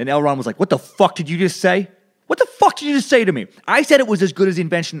 And L Ron was like, what the fuck did you just say? What the fuck did you just say to me? I said it was as good as the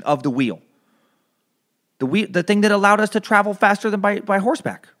invention of the wheel. The thing that allowed us to travel faster than by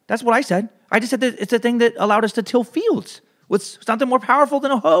horseback. That's what I said. I just said that it's the thing that allowed us to till fields with something more powerful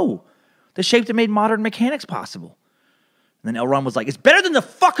than a hoe. The shape that made modern mechanics possible. And then L Ron was like, it's better than the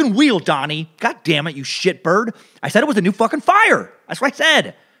fucking wheel, Donnie. God damn it, you shitbird. I said it was a new fucking fire. That's what I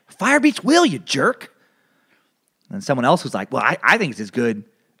said. Fire beats wheel, you jerk. And someone else was like, well, I think it's as good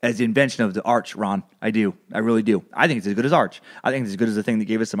as the invention of the arch, Ron. I do. I really do. I think it's as good as arch. I think it's as good as the thing that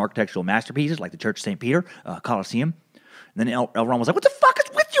gave us some architectural masterpieces like the Church of St. Peter, Colosseum. And then L Ron was like, what the fuck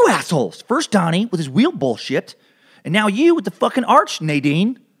is with you assholes? First Donnie with his wheel bullshit, and now you with the fucking arch,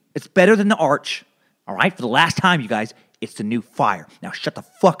 Nadine. It's better than the arch. All right? For the last time, you guys, it's the new fire. Now shut the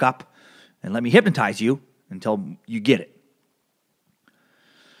fuck up and let me hypnotize you until you get it.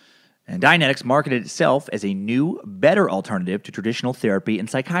 And Dianetics marketed itself as a new, better alternative to traditional therapy and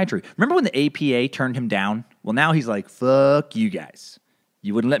psychiatry. Remember when the APA turned him down? Well, now he's like, fuck you guys.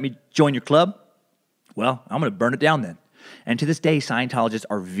 You wouldn't let me join your club? Well, I'm going to burn it down then. And to this day, Scientologists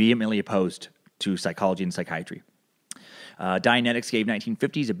are vehemently opposed to psychology and psychiatry. Dianetics gave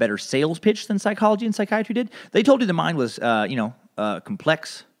 1950s a better sales pitch than psychology and psychiatry did. They told you the mind was,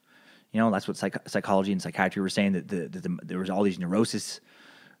 complex. That's what psychology and psychiatry were saying, that there was all these neuroses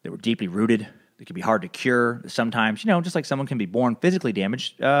that were deeply rooted. They could be hard to cure sometimes. Just like someone can be born physically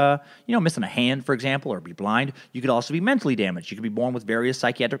damaged, missing a hand, for example, or be blind. You could also be mentally damaged. You could be born with various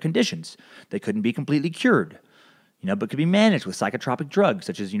psychiatric conditions that couldn't be completely cured, but could be managed with psychotropic drugs,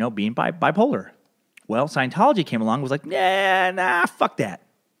 such as, being bipolar. Well, Scientology came along and was like, nah, fuck that.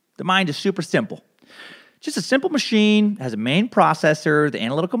 The mind is super simple. Just a simple machine, has a main processor, the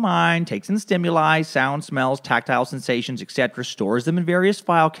analytical mind, takes in stimuli, sound, smells, tactile sensations, etc., stores them in various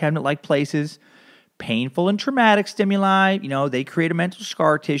file cabinet-like places. Painful and traumatic stimuli, they create a mental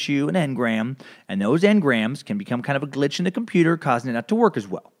scar tissue, an engram, and those engrams can become kind of a glitch in the computer, causing it not to work as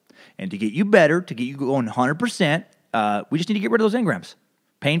well. And to get you better, to get you going 100%, we just need to get rid of those engrams.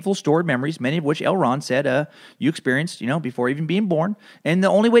 Painful stored memories, many of which L Ron said you experienced, before even being born. And the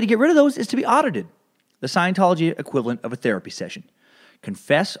only way to get rid of those is to be audited. The Scientology equivalent of a therapy session.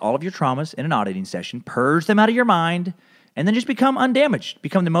 Confess all of your traumas in an auditing session, purge them out of your mind, and then just become undamaged.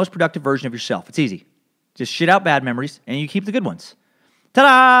 Become the most productive version of yourself. It's easy. Just shit out bad memories, and you keep the good ones.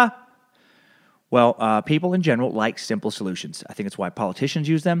 Ta-da! Well, people in general like simple solutions. I think it's why politicians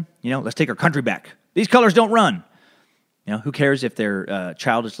use them. Let's take our country back. These colors don't run. Who cares if they're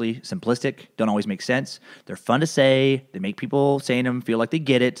childishly simplistic, don't always make sense. They're fun to say. They make people saying them feel like they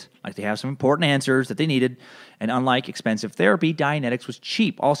get it, like they have some important answers that they needed. And unlike expensive therapy, Dianetics was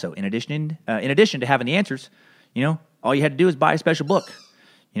cheap also. In addition to having the answers, all you had to do is buy a special book.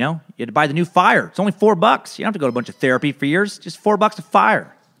 You had to buy the new fire. It's only $4. You don't have to go to a bunch of therapy for years. Just $4 a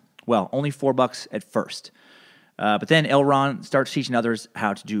fire. Well, only $4 at first. But then L Ron starts teaching others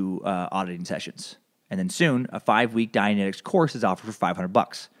how to do auditing sessions. And then soon, a 5-week Dianetics course is offered for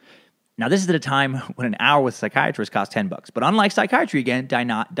 $500. Now, this is at a time when an hour with a psychiatrist costs $10. But unlike psychiatry, again,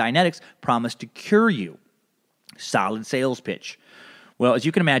 Dianetics promised to cure you. Solid sales pitch. Well, as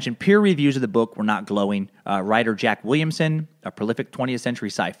you can imagine, peer reviews of the book were not glowing. Writer Jack Williamson, a prolific 20th century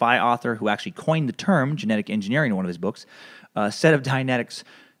sci-fi author who actually coined the term genetic engineering in one of his books, said of Dianetics,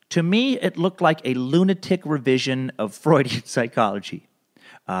 "To me, it looked like a lunatic revision of Freudian psychology."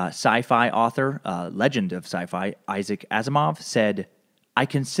 Sci-fi author, legend of sci-fi, Isaac Asimov, said, "I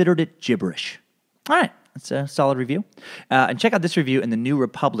considered it gibberish." All right, That's a solid review. And check out this review in the New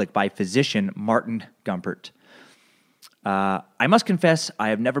Republic by physician Martin Gumpert. I must confess I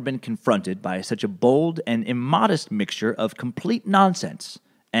have never been confronted by such a bold and immodest mixture of complete nonsense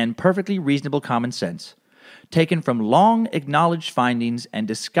and perfectly reasonable common sense, taken from long acknowledged findings and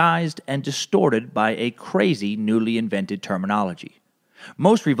disguised and distorted by a crazy newly invented terminology.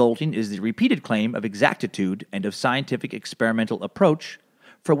 Most revolting is the repeated claim of exactitude and of scientific experimental approach,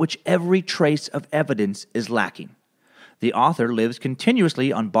 for which every trace of evidence is lacking. The author lives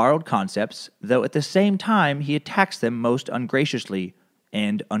continuously on borrowed concepts, though at the same time he attacks them most ungraciously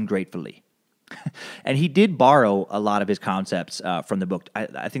and ungratefully. And he did borrow a lot of his concepts from the book.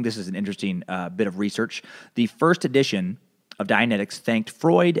 I think this is an interesting bit of research. The first edition of Dianetics thanked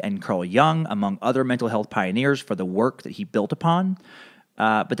Freud and Carl Jung, among other mental health pioneers, for the work that he built upon.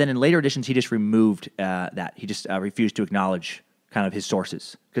 But then in later editions, he just removed that. He just refused to acknowledge kind of his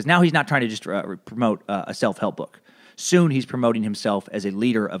sources. Because now he's not trying to just promote a self-help book. Soon he's promoting himself as a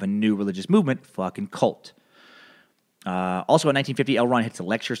leader of a new religious movement, fucking cult. Also in 1950, L. Ron hits a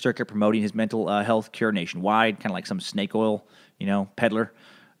lecture circuit promoting his mental health cure nationwide, kind of like some snake oil, peddler.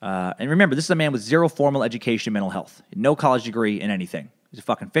 And remember, this is a man with zero formal education in mental health, no college degree in anything. He's a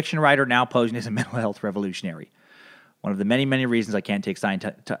fucking fiction writer now posing as a mental health revolutionary. One of the many, many reasons I can't take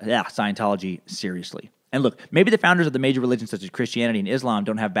Scientology seriously. And look, maybe the founders of the major religions such as Christianity and Islam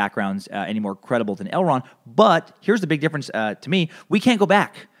don't have backgrounds any more credible than L. Ron, but here's the big difference to me. We can't go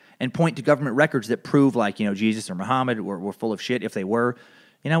back and point to government records that prove Jesus or Muhammad were full of shit if they were.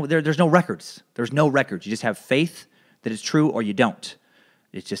 There's no records. There's no records. You just have faith that it's true or you don't.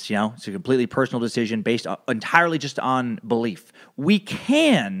 It's just, it's a completely personal decision based entirely just on belief. We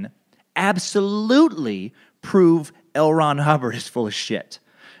can absolutely prove L. Ron Hubbard is full of shit.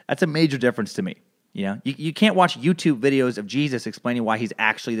 That's a major difference to me. You can't watch YouTube videos of Jesus explaining why he's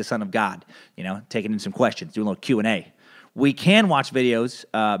actually the Son of God, taking in some questions, doing a little Q&A. We can watch videos,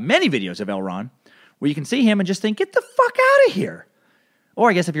 many videos of L. Ron, where you can see him and just think, get the fuck out of here. Or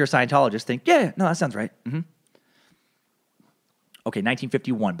I guess if you're a Scientologist, think, yeah, no, that sounds right. Mm-hmm. Okay,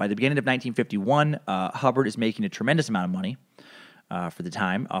 1951. By the beginning of 1951, Hubbard is making a tremendous amount of money for the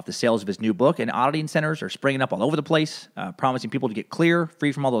time off the sales of his new book, and auditing centers are springing up all over the place, promising people to get clear,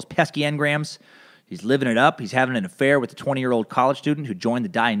 free from all those pesky engrams. He's living it up. He's having an affair with a 20-year-old college student who joined the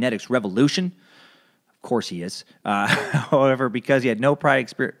Dianetics revolution. Of course he is. However, because he had no prior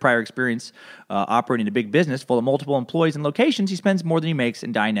experience operating a big business full of multiple employees and locations, he spends more than he makes,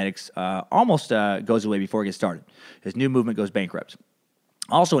 and Dianetics almost goes away before he gets started. His new movement goes bankrupt.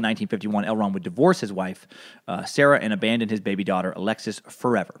 Also in 1951, L. Ron would divorce his wife, Sarah, and abandon his baby daughter, Alexis,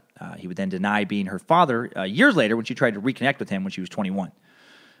 forever. He would then deny being her father years later when she tried to reconnect with him when she was 21.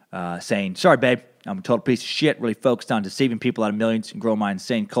 Saying, sorry, babe, I'm a total piece of shit, really focused on deceiving people out of millions and growing my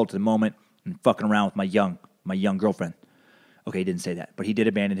insane cult of the moment and fucking around with my young girlfriend. Okay, he didn't say that, but he did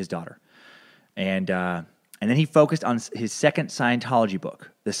abandon his daughter. And then he focused on his second Scientology book,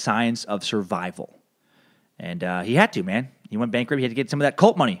 The Science of Survival. And he had to, man. He went bankrupt. He had to get some of that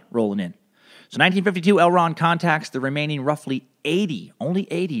cult money rolling in. So 1952, L. Ron contacts the remaining roughly only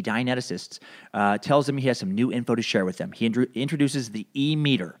 80 Dianeticists, tells them he has some new info to share with them. He introduces the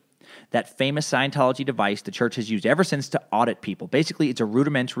E-meter, that famous Scientology device the church has used ever since to audit people. Basically, it's a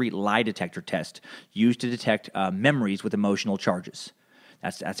rudimentary lie detector test used to detect memories with emotional charges.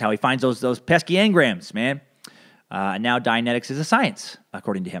 That's how he finds those pesky engrams, man. And now Dianetics is a science,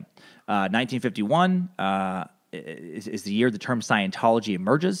 according to him. 1951 is the year the term Scientology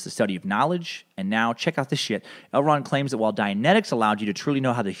emerges, the study of knowledge. And now, check out this shit. L. Ron claims that while Dianetics allowed you to truly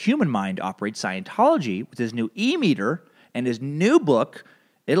know how the human mind operates, Scientology, with his new E-meter and his new book,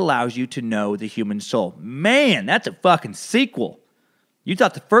 it allows you to know the human soul. Man, that's a fucking sequel. You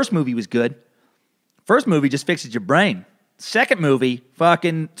thought the first movie was good. First movie just fixes your brain. Second movie,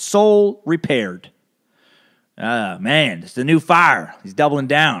 fucking soul repaired. Man, it's the new fire. He's doubling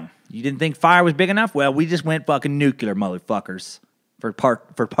down. You didn't think fire was big enough? Well, we just went fucking nuclear, motherfuckers, for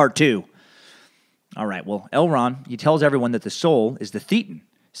part two. All right, well, L. Ron, he tells everyone that the soul is the thetan,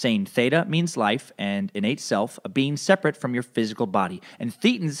 saying theta means life and innate self, a being separate from your physical body. And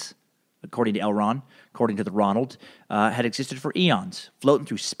thetans, according to L. Ron, according to the Ronald, had existed for eons, floating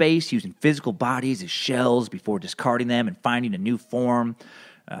through space, using physical bodies as shells before discarding them and finding a new form.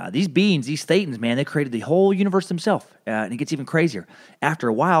 These beings, these thetans, man, they created the whole universe themselves, and it gets even crazier. After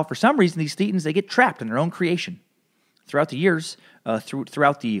a while, for some reason, these thetans, they get trapped in their own creation. Throughout the years,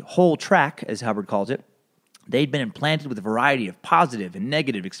 throughout the whole track, as Hubbard calls it, they'd been implanted with a variety of positive and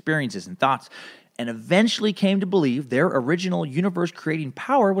negative experiences and thoughts, and eventually came to believe their original universe-creating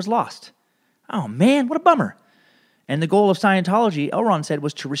power was lost. Oh, man, what a bummer. And the goal of Scientology, L. Ron said,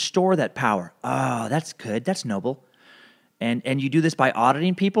 was to restore that power. Oh, that's good. That's noble. And you do this by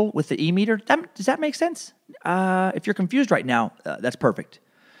auditing people with the e-meter? Does that make sense? If you're confused right now, that's perfect.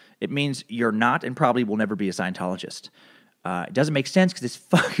 It means you're not and probably will never be a Scientologist. It doesn't make sense because it's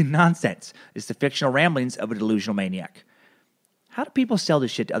fucking nonsense. It's the fictional ramblings of a delusional maniac. How do people sell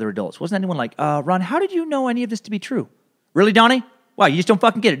this shit to other adults? Wasn't anyone like, Ron, how did you know any of this to be true? Really, Donnie? Wow, you just don't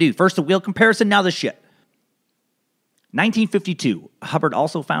fucking get it, dude. First the wheel comparison, now this shit. 1952, Hubbard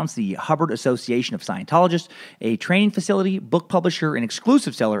also founds the Hubbard Association of Scientologists, a training facility, book publisher, and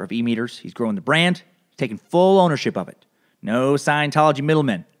exclusive seller of e-meters. He's growing the brand, taking full ownership of it. No Scientology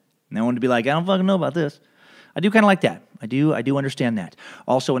middlemen. No one to be like, I don't fucking know about this. I do kind of like that. I do understand that.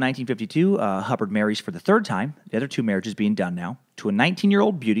 Also in 1952, Hubbard marries for the third time, the other two marriages being done now, to a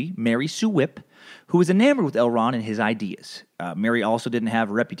 19-year-old beauty, Mary Sue Whipp, who was enamored with L. Ron and his ideas. Mary also didn't have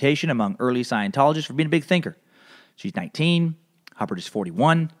a reputation among early Scientologists for being a big thinker. She's 19. Hubbard is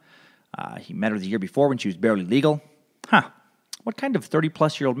 41. He met her the year before when she was barely legal. What kind of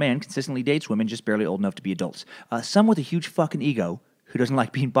 30-plus-year-old man consistently dates women just barely old enough to be adults? Some with a huge fucking ego who doesn't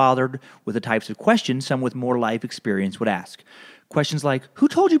like being bothered with the types of questions some with more life experience would ask. Questions like, who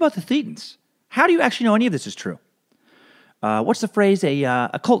told you about the Thetans? How do you actually know any of this is true? What's the phrase,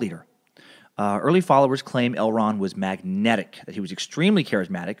 a cult leader? Early followers claim L. Ron was magnetic, that he was extremely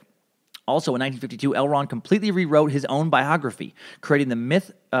charismatic. Also, in 1952, L. Ron completely rewrote his own biography, creating the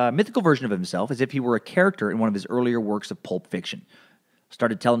mythical version of himself as if he were a character in one of his earlier works of pulp fiction.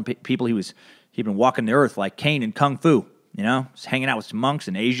 Started telling people he'd been walking the earth like Caine in Kung Fu, just hanging out with some monks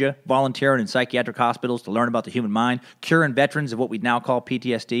in Asia, volunteering in psychiatric hospitals to learn about the human mind, curing veterans of what we'd now call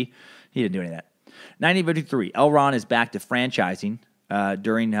PTSD. He didn't do any of that. 1953, L. Ron is back to franchising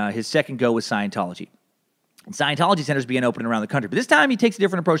during his second go with Scientology. And Scientology centers began opening around the country. But this time, he takes a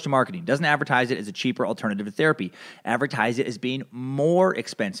different approach to marketing. Doesn't advertise it as a cheaper alternative to therapy. Advertise it as being more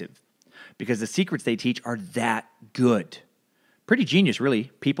expensive because the secrets they teach are that good. Pretty genius, really.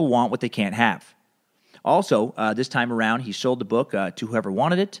 People want what they can't have. Also, this time around, he sold the book to whoever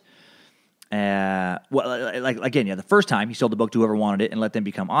wanted it. The first time, he sold the book to whoever wanted it and let them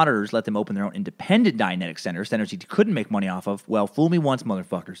become auditors, let them open their own independent Dianetic centers he couldn't make money off of. Well, fool me once,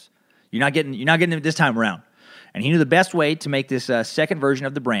 motherfuckers. You're not getting it this time around. And he knew the best way to make this second version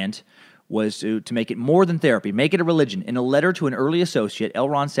of the brand was to make it more than therapy, make it a religion. In a letter to an early associate, L.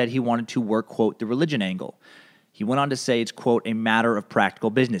 Ron said he wanted to work, quote, the religion angle. He went on to say it's, quote, a matter of practical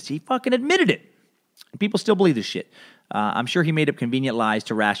business. He fucking admitted it. And people still believe this shit. I'm sure he made up convenient lies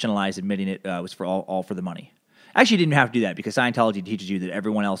to rationalize admitting it was for all for the money. Actually, he didn't have to do that because Scientology teaches you that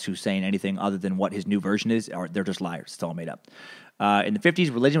everyone else who's saying anything other than what his new version is, they're just liars. It's all made up. In the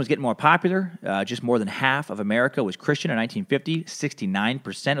 50s, religion was getting more popular. Just more than half of America was Christian in 1950.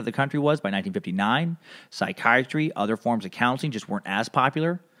 69% of the country was by 1959. Psychiatry, other forms of counseling just weren't as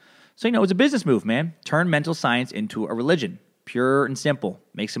popular. So, it's a business move, man. Turn mental science into a religion. Pure and simple.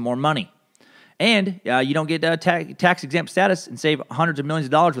 Make some more money. And you don't get tax-exempt status and save hundreds of millions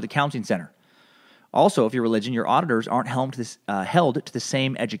of dollars with a counseling center. Also, if you're religion, your auditors aren't held to the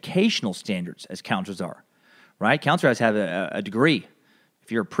same educational standards as counselors are. Right? Counselors have a degree.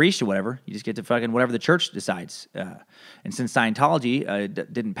 If you're a priest or whatever, you just get to fucking whatever the church decides. And since Scientology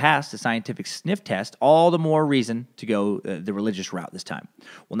didn't pass the scientific sniff test, all the more reason to go the religious route this time.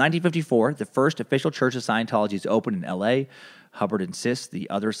 Well, 1954, the first official church of Scientology is opened in L.A. Hubbard insists the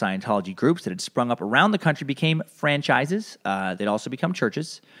other Scientology groups that had sprung up around the country became franchises. They'd also become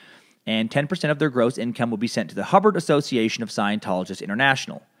churches. And 10% of their gross income will be sent to the Hubbard Association of Scientologists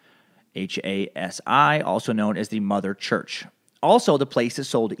International. HASI, also known as the Mother Church. Also, the place that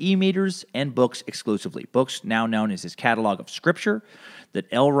sold e-meters and books exclusively. Books now known as his catalog of scripture that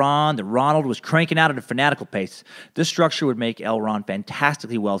L. Ron, the Ronald, was cranking out at a fanatical pace. This structure would make L. Ron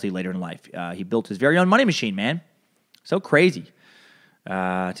fantastically wealthy later in life. He built his very own money machine, man. So crazy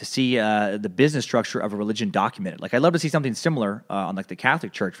to see the business structure of a religion documented. Like, I'd love to see something similar on, like, the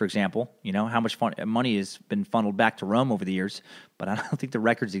Catholic Church, for example. How much money has been funneled back to Rome over the years, but I don't think the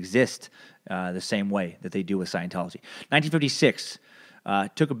records exist the same way that they do with Scientology. 1956,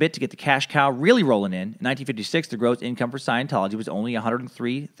 took a bit to get the cash cow really rolling in. In 1956, the gross income for Scientology was only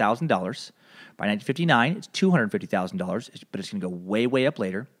 $103,000. By 1959, it's $250,000, but it's going to go way, way up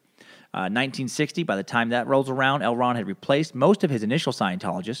later. 1960, by the time that rolls around, L. Ron had replaced most of his initial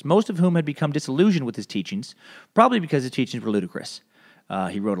Scientologists, most of whom had become disillusioned with his teachings, probably because his teachings were ludicrous.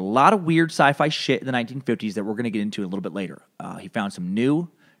 He wrote a lot of weird sci-fi shit in the 1950s that we're going to get into a little bit later. He found some new,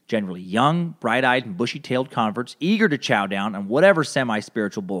 generally young, bright-eyed, and bushy-tailed converts eager to chow down on whatever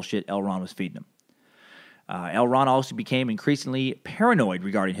semi-spiritual bullshit L. Ron was feeding them. L. Ron also became increasingly paranoid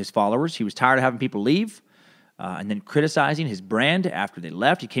regarding his followers. He was tired of having people leave. And then criticizing his brand after they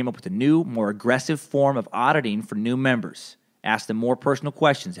left, he came up with a new, more aggressive form of auditing for new members. Asked them more personal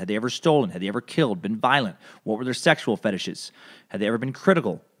questions. Had they ever stolen? Had they ever killed? Been violent? What were their sexual fetishes? Had they ever been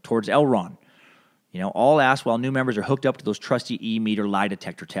critical towards L Ron? All asked while new members are hooked up to those trusty E-meter lie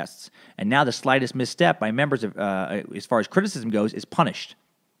detector tests. And now the slightest misstep by members, as far as criticism goes, is punished.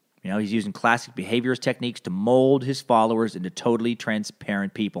 He's using classic behaviorist techniques to mold his followers into totally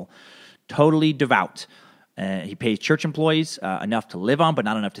transparent people. Totally devout. He pays church employees enough to live on, but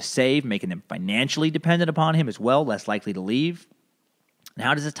not enough to save, making them financially dependent upon him as well, less likely to leave. And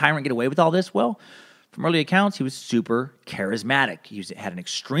how does this tyrant get away with all this? Well, from early accounts, he was super charismatic. He had an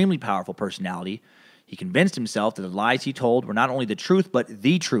extremely powerful personality. He convinced himself that the lies he told were not only the truth, but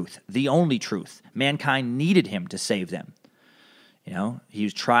the truth, the only truth. Mankind needed him to save them. He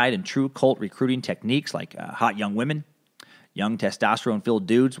used tried and true cult recruiting techniques like hot young women. Young testosterone-filled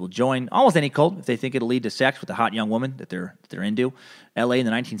dudes will join almost any cult if they think it'll lead to sex with a hot young woman that they're into. L.A. in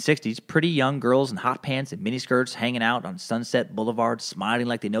the 1960s, pretty young girls in hot pants and miniskirts hanging out on Sunset Boulevard, smiling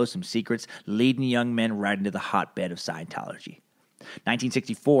like they know some secrets, leading young men right into the hotbed of Scientology.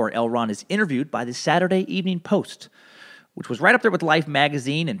 1964, L. Ron is interviewed by the Saturday Evening Post, which was right up there with Life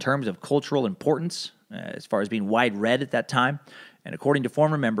magazine in terms of cultural importance, as far as being wide read at that time. And according to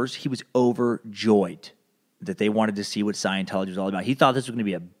former members, he was overjoyed that they wanted to see what Scientology was all about. He thought this was going to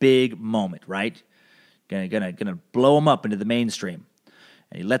be a big moment, right? Gonna blow him up into the mainstream.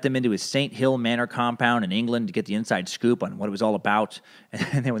 And he let them into his St. Hill Manor compound in England to get the inside scoop on what it was all about.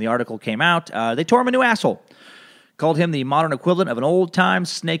 And then when the article came out, they tore him a new asshole. Called him the modern equivalent of an old-time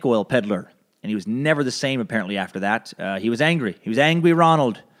snake oil peddler. And he was never the same, apparently, after that. He was angry. He was angry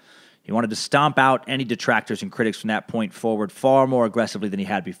Ronald. He wanted to stomp out any detractors and critics from that point forward far more aggressively than he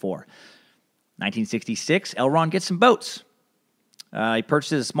had before. 1966, L. Ron gets some boats. He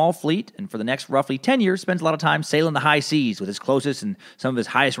purchases a small fleet, and for the next roughly 10 years, spends a lot of time sailing the high seas with his closest and some of his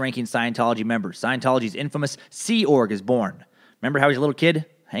highest-ranking Scientology members. Scientology's infamous Sea Org is born. Remember how he was a little kid,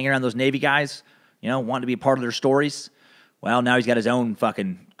 hanging around those Navy guys, wanting to be a part of their stories? Well, now he's got his own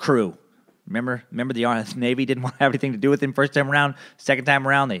fucking crew. Remember the Navy didn't want to have anything to do with him first time around. Second time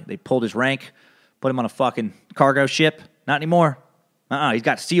around, they pulled his rank, put him on a fucking cargo ship. Not anymore. He's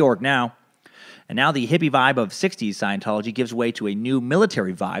got Sea Org now. And now the hippie vibe of 60s Scientology gives way to a new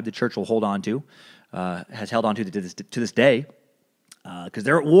military vibe the church will hold on to, has held on to this day. Because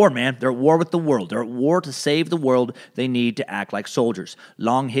they're at war, man. They're at war with the world. They're at war to save the world. They need to act like soldiers.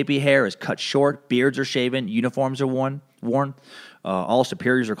 Long hippie hair is cut short. Beards are shaven. Uniforms are worn. All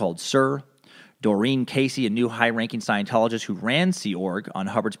superiors are called Sir. Doreen Casey, a new high-ranking Scientologist who ran Sea Org on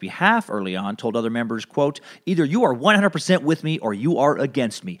Hubbard's behalf early on, told other members, quote, "Either you are 100% with me or you are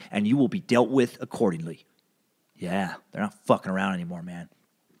against me, and you will be dealt with accordingly." Yeah, they're not fucking around anymore, man.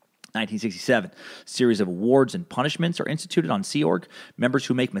 1967, a series of awards and punishments are instituted on Sea Org. Members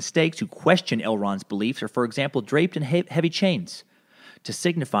who make mistakes, who question L. Ron's beliefs, are, for example, draped in heavy chains to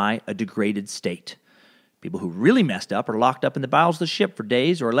signify a degraded state. People who really messed up are locked up in the bowels of the ship for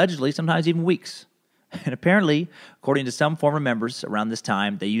days or allegedly sometimes even weeks. And apparently, according to some former members around this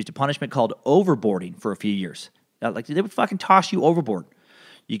time, they used a punishment called overboarding for a few years. Like they would fucking toss you overboard.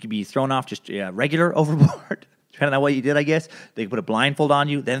 You could be thrown off just regular overboard, depending on what you did, I guess. They could put a blindfold on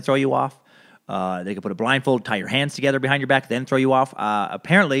you, then throw you off. They could put a blindfold, tie your hands together behind your back, then throw you off.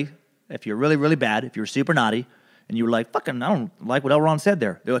 Apparently, if you're really, really bad, if you're super naughty, and you were like, fucking, I don't like what L. Ron said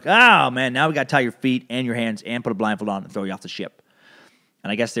there. They're like, oh, man, now we got to tie your feet and your hands and put a blindfold on and throw you off the ship.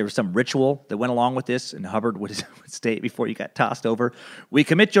 And I guess there was some ritual that went along with this, and Hubbard would state before you got tossed over, "We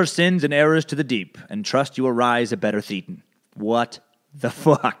commit your sins and errors to the deep and trust you arise a better Thetan." What the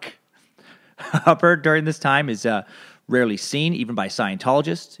fuck? Hubbard, during this time, is rarely seen, even by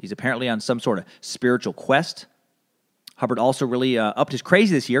Scientologists. He's apparently on some sort of spiritual quest. Hubbard also really upped his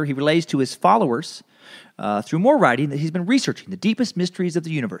crazy this year. He relays to his followers through more writing that he's been researching the deepest mysteries of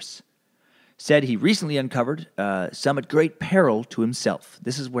the universe. Said he recently uncovered some at great peril to himself.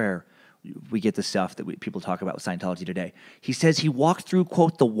 This is where we get the stuff that people talk about with Scientology today. He says he walked through,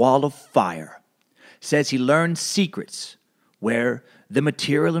 quote, the wall of fire. Says he learned secrets where the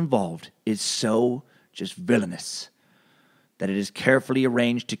material involved is so just villainous that it is carefully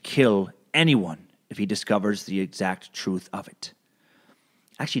arranged to kill anyone if he discovers the exact truth of it.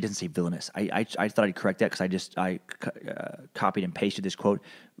 Actually, he doesn't say villainous. I thought I'd correct that because I copied and pasted this quote.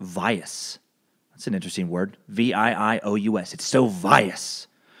 Vious. That's an interesting word. V-I-I-O-U-S. It's so vious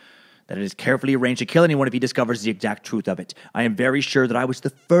that it is carefully arranged to kill anyone if he discovers the exact truth of it. I am very sure that I was the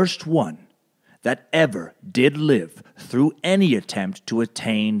first one that ever did live through any attempt to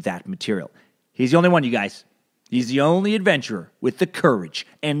attain that material. He's the only one, you guys. He's the only adventurer with the courage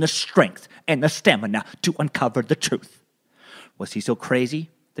and the strength and the stamina to uncover the truth. Was he so crazy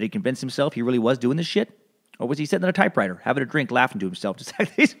that he convinced himself he really was doing this shit? Or was he sitting at a typewriter, having a drink, laughing to himself, just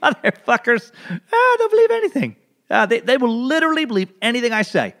like, these motherfuckers, don't believe anything. They will literally believe anything I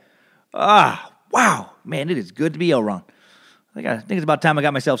say. Wow. Man, it is good to be L Ron. I think it's about time I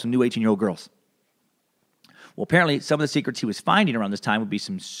got myself some new 18-year-old girls. Well, apparently, some of the secrets he was finding around this time would be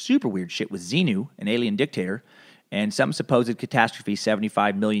some super weird shit with Xenu, an alien dictator, and some supposed catastrophe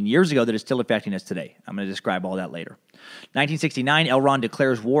 75 million years ago that is still affecting us today. I'm going to describe all that later. 1969, L Ron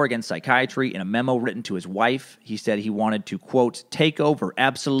declares war against psychiatry in a memo written to his wife. He said he wanted to, quote, take over,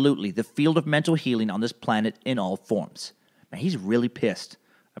 absolutely, the field of mental healing on this planet in all forms. Man, he's really pissed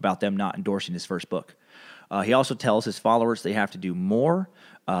about them not endorsing his first book. He also tells his followers they have to do more.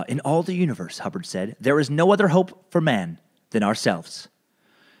 In all the universe, Hubbard said, there is no other hope for man than ourselves.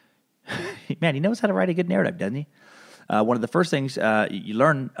 Man, he knows how to write a good narrative, doesn't he? One of the first things you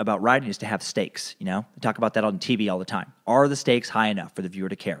learn about writing is to have stakes, you know? They talk about that on TV all the time. Are the stakes high enough for the viewer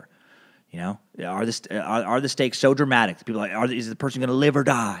to care? You know? Are the stakes so dramatic that people are like, is the person going to live or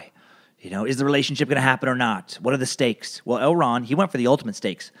die? You know, is the relationship going to happen or not? What are the stakes? Well, L Ron, he went for the ultimate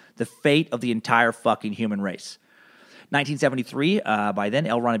stakes, the fate of the entire fucking human race. 1973, by then,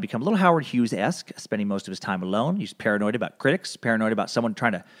 L Ron had become a little Howard Hughes-esque, spending most of his time alone. He's paranoid about critics, paranoid about someone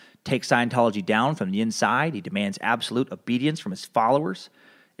trying to take Scientology down from the inside. He demands absolute obedience from his followers.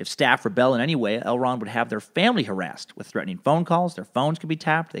 If staff rebel in any way, L Ron would have their family harassed with threatening phone calls. Their phones could be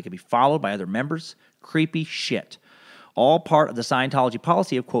tapped. They could be followed by other members. Creepy shit. All part of the Scientology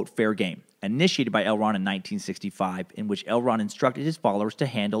policy of, quote, fair game, initiated by L Ron in 1965, in which L Ron instructed his followers to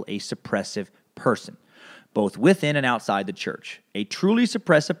handle a suppressive person, both within and outside the church. A truly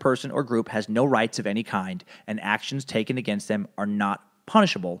suppressive person or group has no rights of any kind, and actions taken against them are not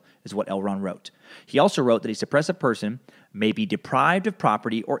punishable, is what L Ron wrote. He also wrote that a suppressive person may be deprived of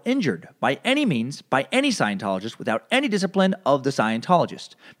property or injured by any means by any Scientologist without any discipline of the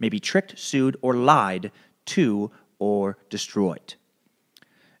Scientologist, may be tricked, sued, or lied to or destroyed.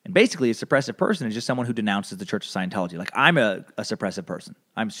 And basically, a suppressive person is just someone who denounces the Church of Scientology. Like, I'm a suppressive person.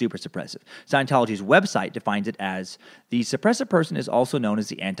 I'm super suppressive. Scientology's website defines it as, the suppressive person is also known as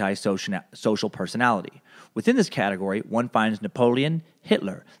the anti-social personality. Within this category, one finds Napoleon,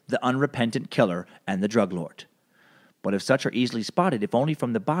 Hitler, the unrepentant killer, and the drug lord. But if such are easily spotted, if only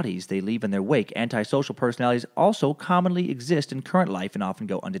from the bodies they leave in their wake, antisocial personalities also commonly exist in current life and often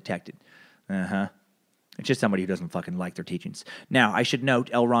go undetected. It's just somebody who doesn't fucking like their teachings. Now, I should note,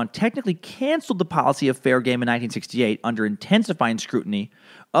 L Ron technically canceled the policy of fair game in 1968 under intensifying scrutiny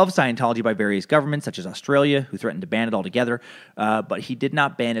of Scientology by various governments, such as Australia, who threatened to ban it altogether, but he did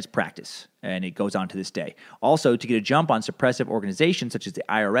not ban its practice, and it goes on to this day. Also, to get a jump on suppressive organizations such as the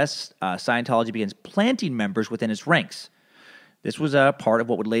IRS, Scientology begins planting members within its ranks. This was a part of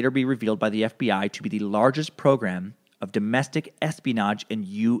what would later be revealed by the FBI to be the largest program of domestic espionage in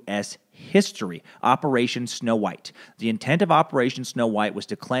U.S. history, Operation Snow White. The intent of Operation Snow White was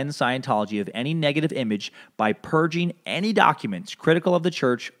to cleanse Scientology of any negative image by purging any documents critical of the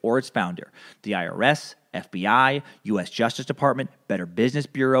church or its founder. The IRS, FBI, U.S. Justice Department, Better Business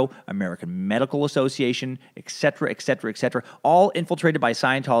Bureau, American Medical Association, etc., etc., etc., all infiltrated by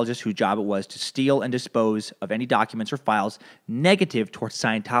Scientologists whose job it was to steal and dispose of any documents or files negative towards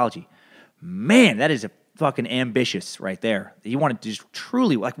Scientology. Man, that is a fucking ambitious right there. He wanted to just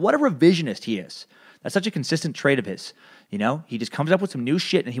truly, like, what a revisionist he is. That's such a consistent trait of his. You know, he just comes up with some new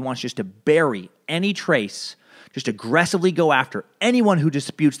shit and he wants just to bury any trace, just aggressively go after anyone who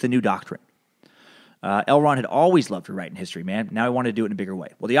disputes the new doctrine. L Ron had always loved to write in history, man. Now he wanted to do it in a bigger way.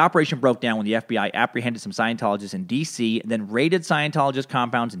 Well, the operation broke down when the FBI apprehended some Scientologists in D.C. and then raided Scientologist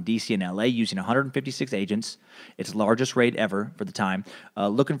compounds in D.C. and L.A. using 156 agents, its largest raid ever for the time,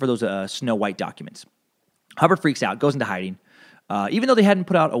 looking for those Snow White documents. Hubbard freaks out, goes into hiding, even though they hadn't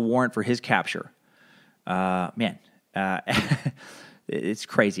put out a warrant for his capture. It's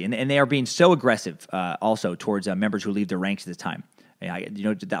crazy. And they are being so aggressive also towards members who leave their ranks at this time. You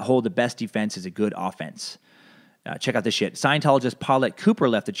know, that whole, the best defense is a good offense. Check out this shit. Scientologist Paulette Cooper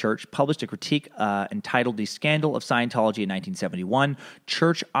left the church, published a critique entitled The Scandal of Scientology in 1971.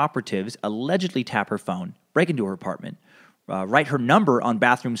 Church operatives allegedly tap her phone, break into her apartment, write her number on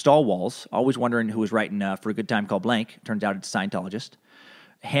bathroom stall walls, always wondering who was writing For a Good Time Called Blank. Turns out it's a Scientologist.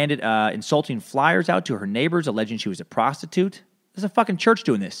 Handed insulting flyers out to her neighbors, alleging she was a prostitute. There's a fucking church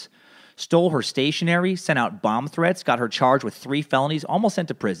doing this. Stole her stationery, sent out bomb threats, got her charged with 3 felonies, almost sent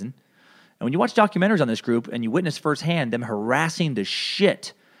to prison. And when you watch documentaries on this group and you witness firsthand them harassing the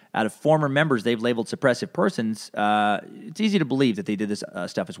shit out of former members they've labeled suppressive persons, it's easy to believe that they did this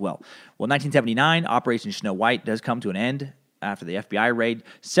stuff as well. Well, 1979, Operation Snow White does come to an end after the FBI raid.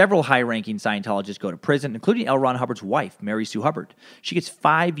 Several high-ranking Scientologists go to prison, including L. Ron Hubbard's wife, Mary Sue Hubbard. She gets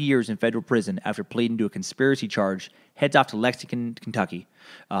 5 years in federal prison after pleading to a conspiracy charge, heads off to Lexington, Kentucky.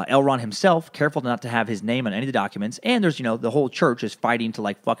 L. Ron himself, careful not to have his name on any of the documents, and there's, the whole church is fighting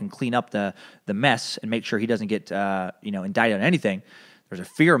to, fucking clean up the mess and make sure he doesn't get, indicted on anything. There's a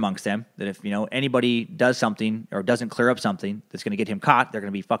fear amongst them that if, anybody does something or doesn't clear up something that's going to get him caught, they're going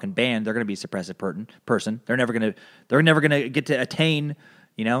to be fucking banned. They're going to be a suppressive person. They're never going to get to attain,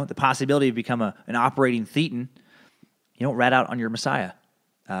 the possibility of become an operating thetan. You don't rat out on your Messiah.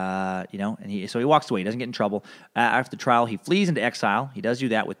 So he walks away. He doesn't get in trouble. After the trial, he flees into exile. He does do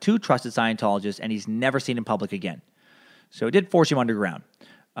that with 2 trusted Scientologists, and he's never seen in public again. So it did force him underground.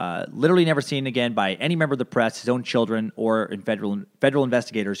 Literally never seen again by any member of the press, his own children, or in federal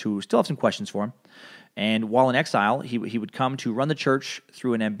investigators who still have some questions for him. And while in exile, he would come to run the church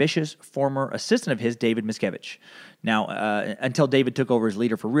through an ambitious former assistant of his, David Miscavige. Now, until David took over as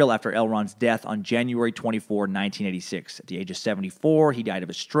leader for real after L. Ron's death on January 24, 1986. At the age of 74, he died of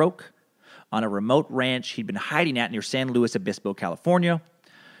a stroke on a remote ranch he'd been hiding at near San Luis Obispo, California.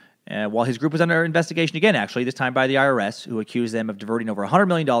 While his group was under investigation again, actually, this time by the IRS, who accused them of diverting over $100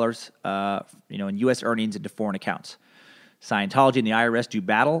 million, in U.S. earnings into foreign accounts. Scientology and the IRS do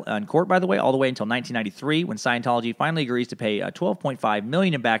battle in court, by the way, all the way until 1993, when Scientology finally agrees to pay $12.5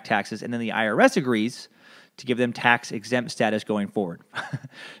 million in back taxes, and then the IRS agrees to give them tax-exempt status going forward.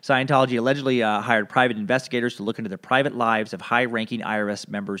 Scientology allegedly hired private investigators to look into the private lives of high-ranking IRS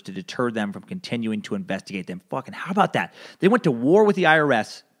members to deter them from continuing to investigate them. Fucking, how about that? They went to war with the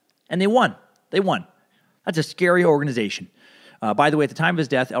IRS, and they won. They won. That's a scary organization. By the way, at the time of his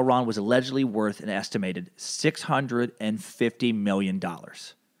death, L. Ron was allegedly worth an estimated $650 million.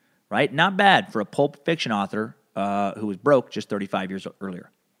 Right? Not bad for a pulp fiction author who was broke just 35 years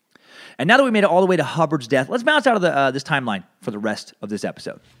earlier. And now that we made it all the way to Hubbard's death, let's bounce out of this timeline for the rest of this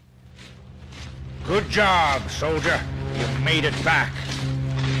episode. Good job, soldier. You made it back.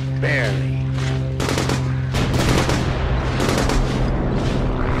 Barely.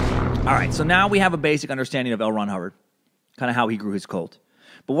 All right, so now we have a basic understanding of L. Ron Hubbard, kind of how he grew his cult.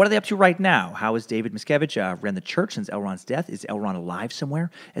 But what are they up to right now? How is David Miscavige ran the church since L. Ron's death? Is L. Ron alive somewhere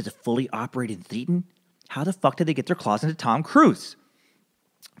as a fully operating thetan? How the fuck did they get their claws into Tom Cruise?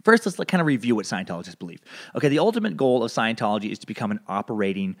 First, let's kind of review what Scientologists believe. Okay, the ultimate goal of Scientology is to become an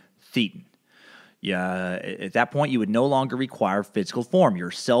operating thetan. Yeah, at that point, you would no longer require physical form. You're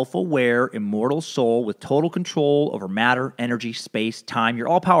a self-aware, immortal soul with total control over matter, energy, space, time. You're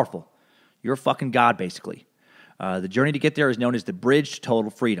all-powerful. You're a fucking god, basically. The journey to get there is known as the bridge to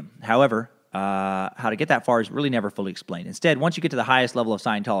total freedom. However, how to get that far is really never fully explained. Instead, once you get to the highest level of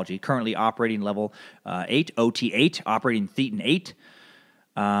Scientology, currently operating level 8, OT8, operating thetan 8,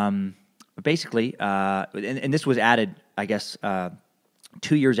 basically, and this was added, I guess,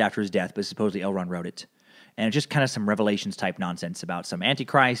 2 years after his death, but supposedly L. Ron wrote it. And it's just kind of some Revelations-type nonsense about some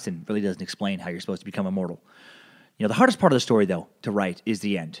Antichrist and really doesn't explain how you're supposed to become immortal. The hardest part of the story, though, to write is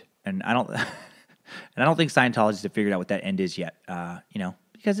the end. And I don't think Scientologists have figured out what that end is yet,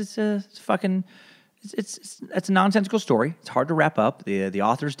 because it's a nonsensical story. It's hard to wrap up. The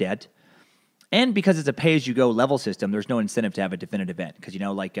author's dead. And because it's a pay-as-you-go level system, there's no incentive to have a definitive end. Because,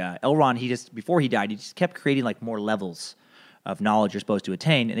 L. Ron, before he died, he just kept creating, more levels of knowledge you're supposed to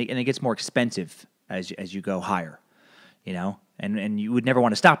attain, and it gets more expensive as you go higher, and you would never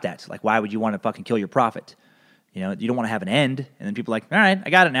want to stop that. Why would you want to fucking kill your prophet? You don't want to have an end, and then people are like, all right, I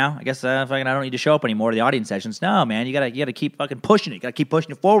got it now. I guess I don't need to show up anymore to the audience sessions. No, man, you gotta keep fucking pushing it. You gotta keep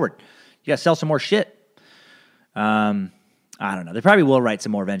pushing it forward. You gotta sell some more shit. I don't know. They probably will write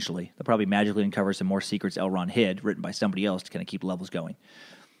some more eventually. They'll probably magically uncover some more secrets L. Ron hid, written by somebody else to kind of keep levels going.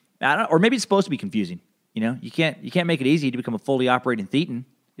 Or maybe it's supposed to be confusing. You can't make it easy to become a fully operating thetan.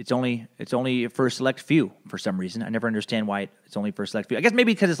 It's only for a select few for some reason. I never understand why it's only for a select few. I guess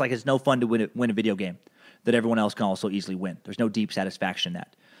maybe because it's no fun to win a video game that everyone else can also easily win. There's no deep satisfaction in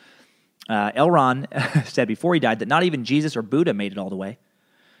that. L. Ron said before he died that not even Jesus or Buddha made it all the way.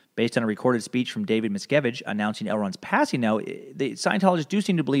 Based on a recorded speech from David Miscavige announcing L. Ron's passing, though, the Scientologists do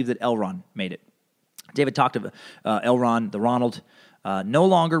seem to believe that L. Ron made it. David talked of L. Ron, the Ronald, no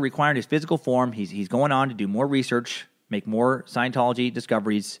longer requiring his physical form. He's going on to do more research, make more Scientology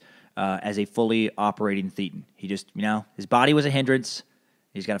discoveries as a fully operating thetan. He just, his body was a hindrance.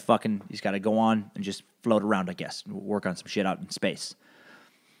 He's got to go on and just float around, I guess, and work on some shit out in space.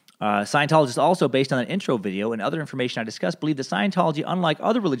 Scientologists also, based on that intro video and other information I discussed, believe that Scientology, unlike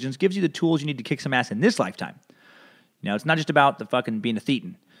other religions, gives you the tools you need to kick some ass in this lifetime. It's not just about the fucking being a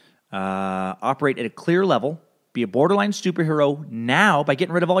thetan. operate at a clear level, be a borderline superhero now by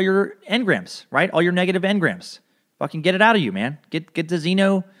getting rid of all your engrams, right? All your negative engrams. Fucking get it out of you, man. Get the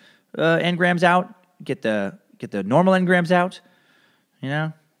Xeno engrams out. Get the normal engrams out. You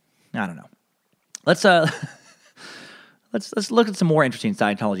know, I don't know. Let's look at some more interesting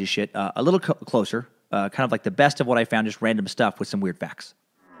Scientology shit. A little closer, kind of like the best of what I found, just random stuff with some weird facts.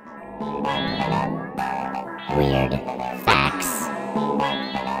 Weird facts.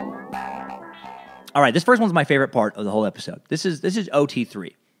 All right, this first one's my favorite part of the whole episode. This is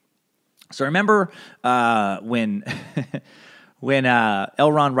OT3. So remember when when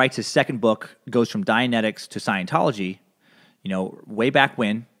L. Ron writes his second book, goes from Dianetics to Scientology, you know, way back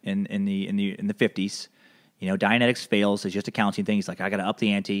when in the 50s, you know, Dianetics fails. It's just a counseling thing. He's like, I got to up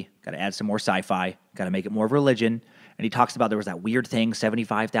the ante, got to add some more sci-fi, got to make it more of a religion. And he talks about there was that weird thing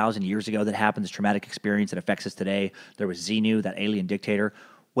 75,000 years ago that happened, this traumatic experience that affects us today. There was Xenu, that alien dictator.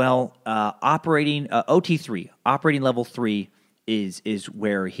 Well, operating OT3, operating level 3 is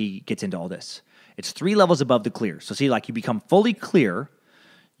where he gets into all this. It's 3 levels above the clear. So see, like you become fully clear.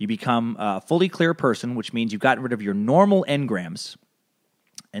 You become a fully clear person, which means you've gotten rid of your normal engrams.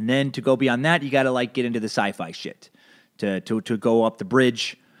 And then to go beyond that, you got to like get into the sci-fi shit to go up the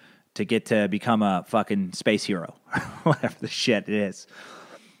bridge to get to become a fucking space hero, whatever the shit it is.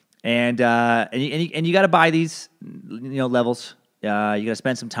 And you got to buy these, you know, levels. You got to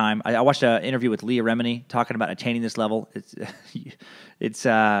spend some time. I watched an interview with Leah Remini talking about attaining this level. It's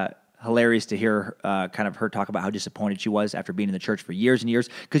hilarious to hear kind of her talk about how disappointed she was after being in the church for years and years.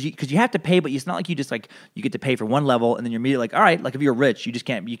 Because you have to pay, but it's not like you just like you get to pay for one level and then you're immediately like, all right. Like if you're rich, you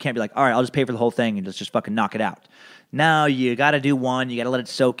can't be like, all right, I'll just pay for the whole thing and just fucking knock it out. No, you got to do one. You got to let it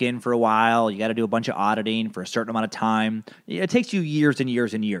soak in for a while. You got to do a bunch of auditing for a certain amount of time. It takes you years and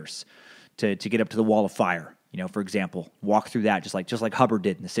years and years to get up to the wall of fire. You know, for example, walk through that just like Hubbard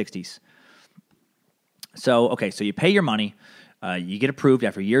did in the 60s. So, okay, so you pay your money. You get approved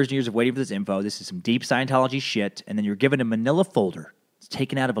after years and years of waiting for this info. This is some deep Scientology shit. And then you're given a manila folder. It's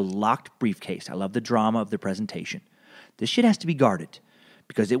taken out of a locked briefcase. I love the drama of the presentation. This shit has to be guarded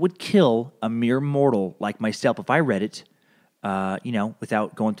because it would kill a mere mortal like myself if I read it, you know,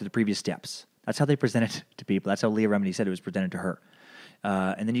 without going through the previous steps. That's how they present it to people. That's how Leah Remini said it was presented to her.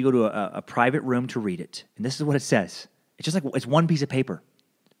 And then you go to a private room to read it. And this is what it says. It's just like, it's one piece of paper.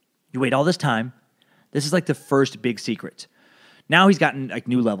 You wait all this time. This is like the first big secret. Now he's gotten like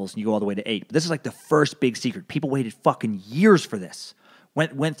new levels and you go all the way to 8. But this is like the first big secret. People waited fucking years for this.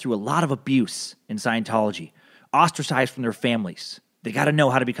 Went through a lot of abuse in Scientology. Ostracized from their families. They got to know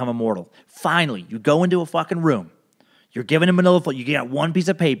how to become immortal. Finally, you go into a fucking room. You're given a manila folder. You get one piece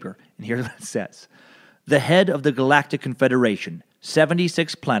of paper. And here's what it says. The head of the Galactic Confederation,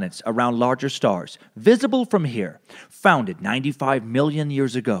 76 planets around larger stars, visible from here, founded 95 million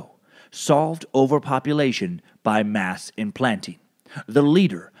years ago, solved overpopulation by mass implanting. The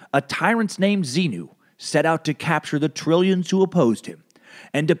leader, a tyrant named Xenu, set out to capture the trillions who opposed him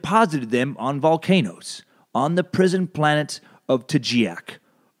and deposited them on volcanoes on the prison planet of Tajiak,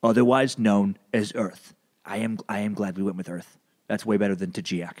 otherwise known as Earth. I am glad we went with Earth. That's way better than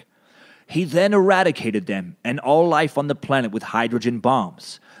Tajiak. He then eradicated them and all life on the planet with hydrogen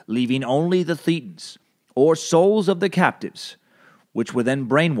bombs, leaving only the Thetans, or souls of the captives, which were then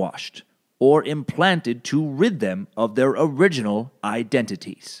brainwashed or implanted to rid them of their original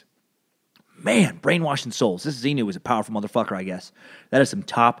identities. Man, brainwashing souls. This Xenu is a powerful motherfucker, I guess. That is some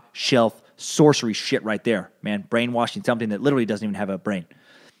top-shelf sorcery shit right there, man. Brainwashing something that literally doesn't even have a brain.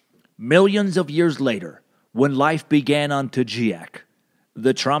 Millions of years later, when life began on Tajiak,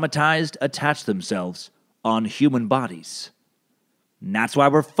 the traumatized attach themselves on human bodies. And that's why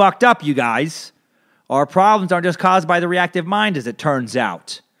we're fucked up, you guys. Our problems aren't just caused by the reactive mind, as it turns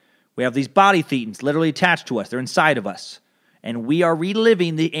out. We have these body thetans literally attached to us. They're inside of us. And we are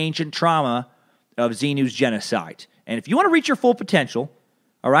reliving the ancient trauma of Xenu's genocide. And if you want to reach your full potential,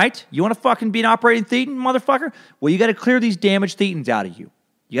 all right, you want to fucking be an operating thetan, motherfucker? Well, you got to clear these damaged thetans out of you.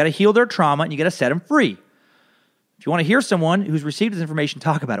 You got to heal their trauma, and you got to set them free. If you want to hear someone who's received this information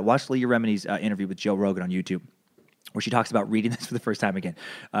talk about it, watch Leah Remini's interview with Joe Rogan on YouTube, where she talks about reading this for the first time again.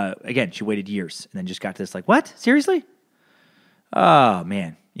 Again, she waited years and then just got to this like, what? Seriously? Oh,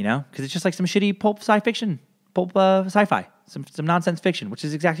 man. You know? Because it's just like some shitty pulp sci-fi, some nonsense fiction, which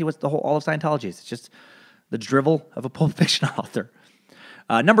is exactly what all of Scientology is. It's just the drivel of a pulp fiction author.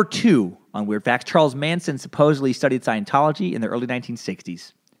 Number 2 on Weird Facts, Charles Manson supposedly studied Scientology in the early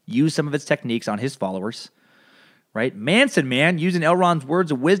 1960s, used some of its techniques on his followers. Right? Manson, man, using L. Ron's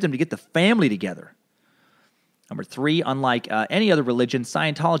words of wisdom to get the family together. Number 3, unlike any other religion,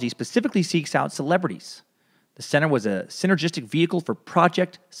 Scientology specifically seeks out celebrities. The center was a synergistic vehicle for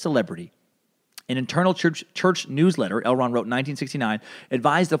Project Celebrity. An internal church newsletter, L. Ron wrote in 1969,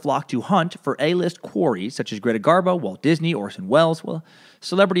 advised the flock to hunt for A-list quarries such as Greta Garbo, Walt Disney, Orson Welles. Well,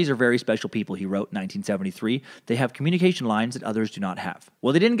 celebrities are very special people, he wrote in 1973. They have communication lines that others do not have.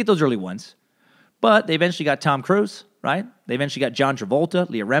 Well, they didn't get those early ones, but they eventually got Tom Cruise, right? They eventually got John Travolta,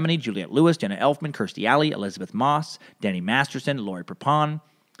 Leah Remini, Juliette Lewis, Jenna Elfman, Kirstie Alley, Elizabeth Moss, Danny Masterson, Lori Prepon.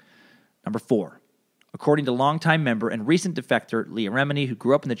 Number 4. According to longtime member and recent defector Leah Remini, who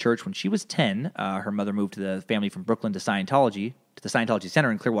grew up in the church when she was 10, her mother moved to the family from Brooklyn to the Scientology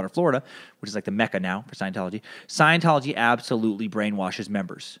Center in Clearwater, Florida, which is like the Mecca now for Scientology. Scientology absolutely brainwashes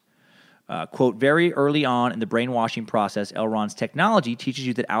members. Quote, very early on in the brainwashing process, L. Ron's technology teaches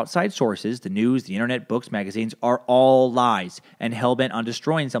you that outside sources, the news, the internet, books, magazines, are all lies and hell-bent on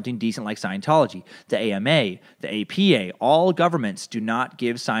destroying something decent like Scientology. The AMA, the APA, all governments do not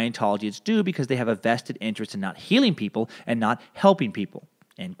give Scientology its due because they have a vested interest in not healing people and not helping people.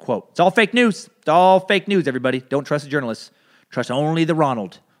 End quote. It's all fake news. It's all fake news, everybody. Don't trust the journalists. Trust only the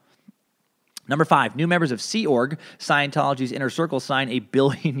Ronald. Number 5, new members of Sea Org, Scientology's inner circle, sign a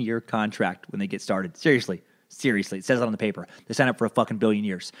billion-year contract when they get started. Seriously, it says it on the paper. They sign up for a fucking billion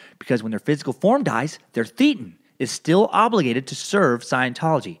years. Because when their physical form dies, their thetan is still obligated to serve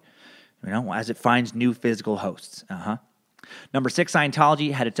Scientology, as it finds new physical hosts. Number 6,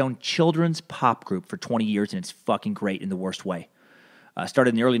 Scientology had its own children's pop group for 20 years, and it's fucking great in the worst way. Started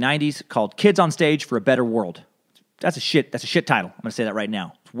in the early 90s, called Kids on Stage for a Better World. That's a shit title. I'm going to say that right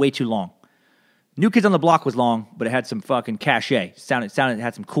now. It's way too long. New Kids on the Block was long, but it had some fucking cachet. It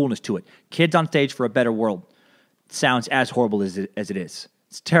had some coolness to it. Kids on Stage for a Better World sounds as horrible as it is.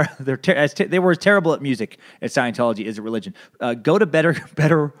 It's they were as terrible at music as Scientology is at religion. Go to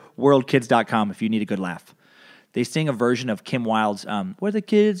betterworldkids.com if you need a good laugh. They sing a version of Kim Wilde's "We're the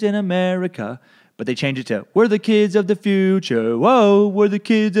Kids in America," but they change it to "We're the kids of the future." Whoa, we're the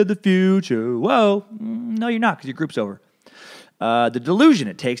kids of the future. Whoa, no, you're not, because your group's over. The delusion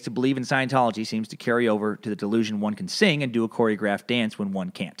it takes to believe in Scientology seems to carry over to the delusion one can sing and do a choreographed dance when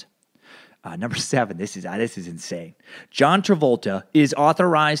one can't. Number 7, this is insane. John Travolta is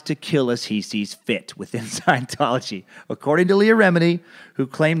authorized to kill as he sees fit within Scientology. According to Leah Remini, who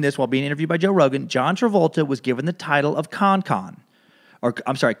claimed this while being interviewed by Joe Rogan, John Travolta was given the title of Kakan.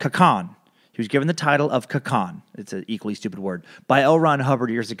 He was given the title of Kakan, it's an equally stupid word, by L. Ron Hubbard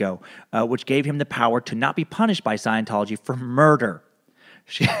years ago, which gave him the power to not be punished by Scientology for murder.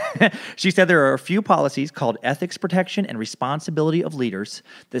 She said there are a few policies called ethics protection and responsibility of leaders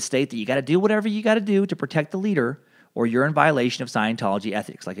that state that you got to do whatever you got to do to protect the leader or you're in violation of Scientology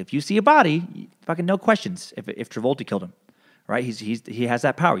ethics. Like if you see a body, fucking no questions if Travolta killed him, right? He has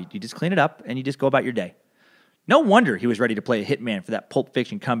that power. You just clean it up and you just go about your day. No wonder he was ready to play a hitman for that Pulp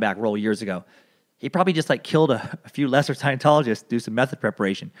Fiction comeback role years ago. He probably just killed a few lesser Scientologists, do some method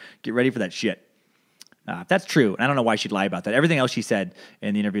preparation, get ready for that shit. If that's true, and I don't know why she'd lie about that. Everything else she said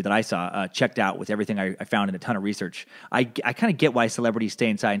in the interview that I saw checked out with everything I found in a ton of research. I kind of get why celebrities stay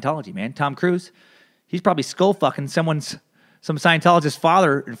in Scientology, man. Tom Cruise, he's probably skull-fucking some Scientologist's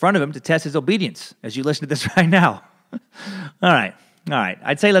father in front of him to test his obedience as you listen to this right now. All right.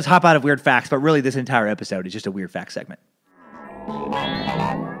 I'd say let's hop out of weird facts, but really this entire episode is just a weird fact segment.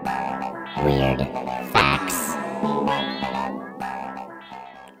 Weird facts.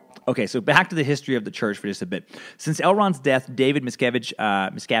 Okay, so back to the history of the church for just a bit. Since L. Ron's death, David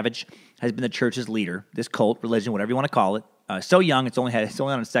Miscavige has been the church's leader, this cult, religion, whatever you want to call it. So young, it's only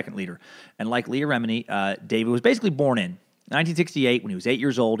on its second leader. And like Leah Remini, David was basically born in. 1968, when he was 8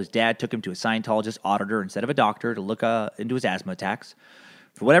 years old, his dad took him to a Scientologist auditor instead of a doctor to look into his asthma attacks.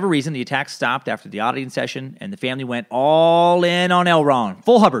 For whatever reason, the attacks stopped after the auditing session, and the family went all in on L. Ron,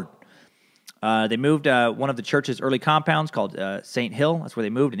 full Hubbard. They moved one of the church's early compounds called St. Hill. That's where they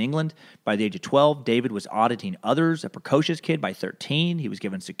moved in England. By the age of 12, David was auditing others, a precocious kid by 13. He was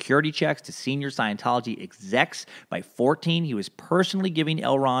given security checks to senior Scientology execs. By 14, he was personally giving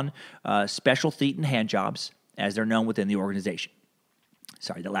L. Ron special thetan hand jobs, as they're known within the organization.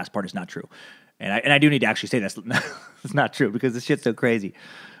 Sorry, that last part is not true. And I do need to actually say that's it's not true because this shit's so crazy.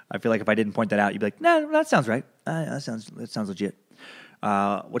 I feel like if I didn't point that out, you'd be like, no, that sounds right. That sounds legit.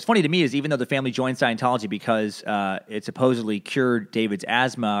 What's funny to me is even though the family joined Scientology because it supposedly cured David's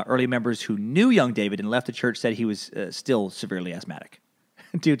asthma, early members who knew young David and left the church said he was still severely asthmatic.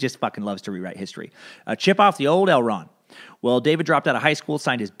 Dude just fucking loves to rewrite history. Chip off the old L. Ron. Well, David dropped out of high school,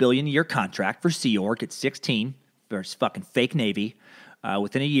 signed his billion-year contract for Sea Org at 16 for his fucking fake Navy.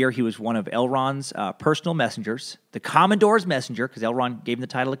 Within a year, he was one of L. Ron's personal messengers, the Commodore's messenger, because L. Ron gave him the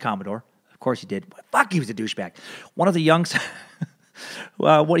title of Commodore. Of course he did. Fuck, he was a douchebag. One of the young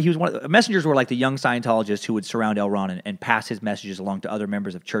Messengers were like the young Scientologists who would surround L. Ron and pass his messages along to other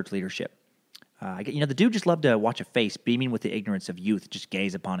members of church leadership. The dude just loved to watch a face beaming with the ignorance of youth, just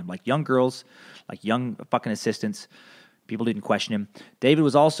gaze upon him, like young girls, like young fucking assistants. People didn't question him. David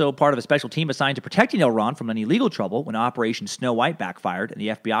was also part of a special team assigned to protecting L. Ron from any legal trouble when Operation Snow White backfired and the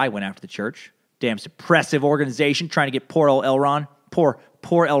FBI went after the church. Damn suppressive organization trying to get poor old L. Ron, poor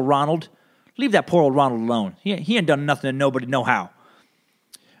L. Ronald. Leave that poor old Ronald alone. He ain't done nothing to nobody know how.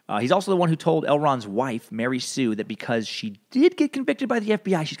 He's also the one who told L. Ron's wife, Mary Sue, that because she did get convicted by the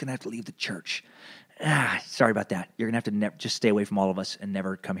FBI, she's going to have to leave the church. Sorry about that. You're going to have to just stay away from all of us and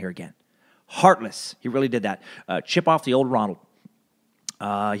never come here again. Heartless. He really did that. Chip off the old Ronald.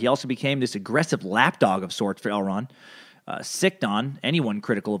 He also became this aggressive lapdog of sorts for L. Ron. Sicked on anyone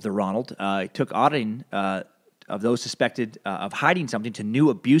critical of the Ronald. He took auditing of those suspected of hiding something to new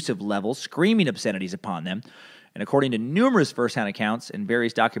abusive levels, screaming obscenities upon them. And according to numerous first-hand accounts and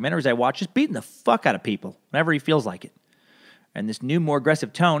various documentaries I watched, just beating the fuck out of people whenever he feels like it. And this new, more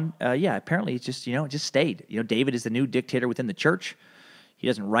aggressive tone, apparently it's just, it just stayed. David is the new dictator within the church. He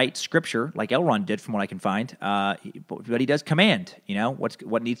doesn't write scripture like L. Ron did, from what I can find, but he does command,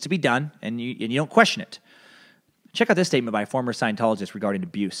 what needs to be done, and you don't question it. Check out this statement by a former Scientologist regarding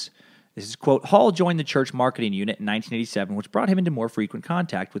abuse. This is, quote, Hall joined the church marketing unit in 1987, which brought him into more frequent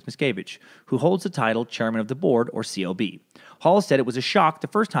contact with Miscavige, who holds the title Chairman of the Board, or COB. Hall said it was a shock the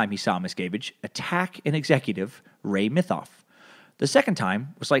first time he saw Miscavige attack an executive, Ray Mithoff. The second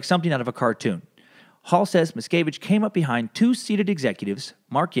time was like something out of a cartoon. Hall says Miscavige came up behind two seated executives,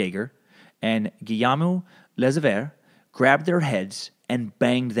 Mark Yeager and Guillermo Lezever, grabbed their heads and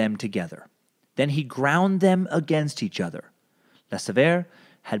banged them together. Then he ground them against each other. Lezever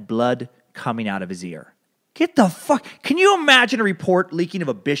had blood coming out of his ear. Get the fuck... Can you imagine a report leaking of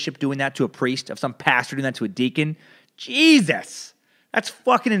a bishop doing that to a priest, of some pastor doing that to a deacon? Jesus! That's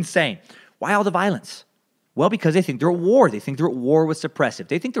fucking insane. Why all the violence? Well, because they think they're at war. They think they're at war with suppressive.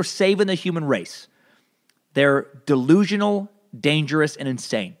 They think they're saving the human race. They're delusional, dangerous, and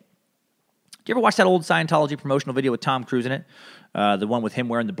insane. Do you ever watch that old Scientology promotional video with Tom Cruise in it? The one with him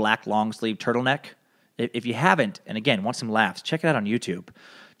wearing the black long-sleeve turtleneck? If you haven't, and again, want some laughs, check it out on YouTube.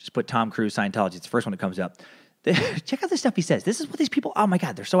 Just put Tom Cruise Scientology. It's the first one that comes up. Check out the stuff he says. This is what these people, oh my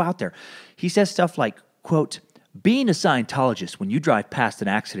God, they're so out there. He says stuff like, quote, being a Scientologist, when you drive past an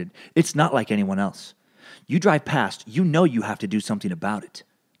accident, it's not like anyone else. You drive past, you know you have to do something about it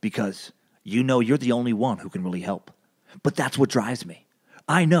because you know you're the only one who can really help. But that's what drives me.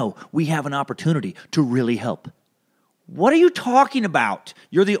 I know we have an opportunity to really help. What are you talking about?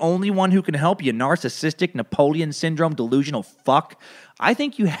 You're the only one who can help, you narcissistic, Napoleon syndrome, delusional fuck. I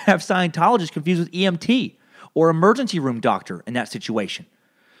think you have Scientologists confused with EMT or emergency room doctor in that situation.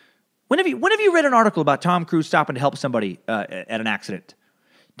 When have you read an article about Tom Cruise stopping to help somebody at an accident?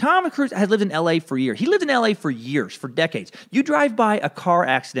 Tom Cruise has lived in L.A. for years. He lived in L.A. for years, for decades. You drive by a car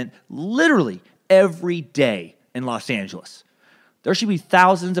accident literally every day in Los Angeles. There should be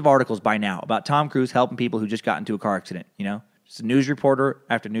thousands of articles by now about Tom Cruise helping people who just got into a car accident, Just a news reporter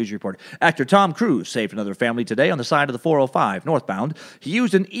after news reporter. Actor Tom Cruise saved another family today on the side of the 405 northbound. He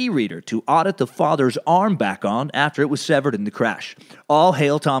used an e-reader to audit the father's arm back on after it was severed in the crash. All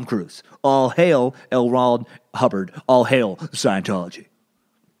hail Tom Cruise. All hail L Ron Hubbard. All hail Scientology.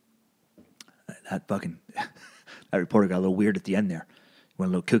 That reporter got a little weird at the end there.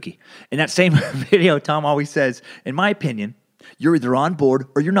 Went a little kooky. In that same video, Tom always says, in my opinion, you're either on board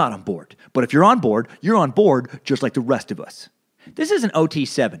or you're not on board. But if you're on board just like the rest of us. This is an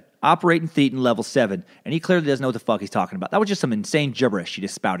OT7, operating Thetan level 7, and he clearly doesn't know what the fuck he's talking about. That was just some insane gibberish he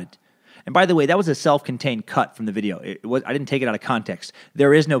just spouted. And by the way, that was a self-contained cut from the video. I didn't take it out of context.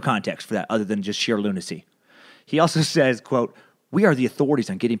 There is no context for that other than just sheer lunacy. He also says, quote, we are the authorities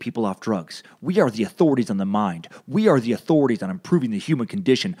on getting people off drugs. We are the authorities on the mind. We are the authorities on improving the human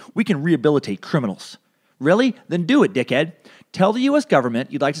condition. We can rehabilitate criminals. Really? Then do it, dickhead. Tell the U.S.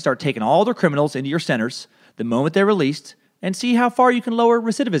 government you'd like to start taking all their criminals into your centers the moment they're released and see how far you can lower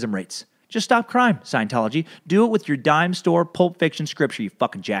recidivism rates. Just stop crime, Scientology. Do it with your dime store Pulp Fiction scripture, you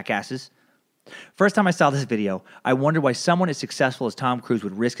fucking jackasses. First time I saw this video, I wondered why someone as successful as Tom Cruise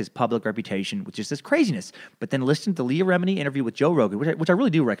would risk his public reputation with just this craziness. But then listening to the Leah Remini interview with Joe Rogan, which I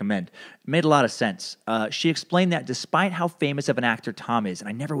really do recommend, it made a lot of sense. She explained that despite how famous of an actor Tom is, and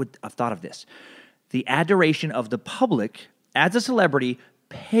I never would have thought of this, the adoration of the public as a celebrity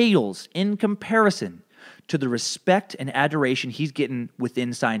pales in comparison to the respect and adoration he's getting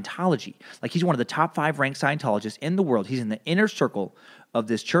within Scientology. Like, he's one of the top 5 ranked Scientologists in the world. He's in the inner circle of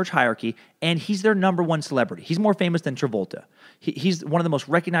this church hierarchy, and he's their number one celebrity. He's more famous than Travolta. He's one of the most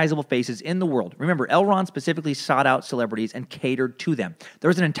recognizable faces in the world. Remember, L. Ron specifically sought out celebrities and catered to them.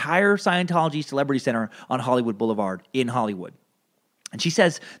 There's an entire Scientology Celebrity Center on Hollywood Boulevard in Hollywood. And she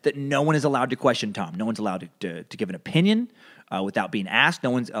says that no one is allowed to question Tom. No one's allowed to give an opinion without being asked.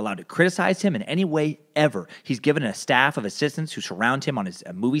 No one's allowed to criticize him in any way ever. He's given a staff of assistants who surround him on his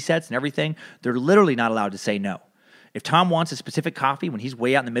movie sets and everything. They're literally not allowed to say no. If Tom wants a specific coffee when he's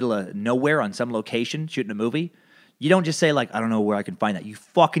way out in the middle of nowhere on some location shooting a movie, you don't just say, like, I don't know where I can find that. You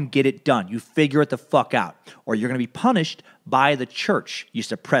fucking get it done. You figure it the fuck out. Or you're going to be punished by the church, you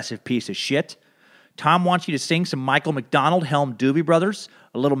suppressive piece of shit. Tom wants you to sing some Michael McDonald, Helm Doobie Brothers,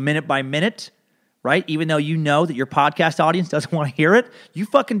 a little minute by minute, right? Even though you know that your podcast audience doesn't want to hear it, you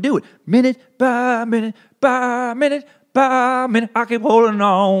fucking do it. Minute by minute by minute by minute, I keep holding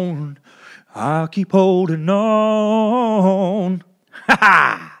on. I keep holding on. Ha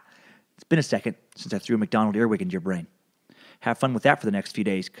ha! It's been a second since I threw a McDonald earwig into your brain. Have fun with that for the next few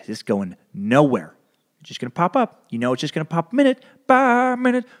days, because it's going nowhere. It's just going to pop up. You know it's just going to pop minute by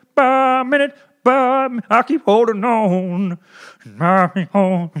minute by minute. But I keep holding on.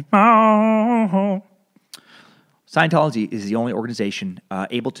 Scientology is the only organization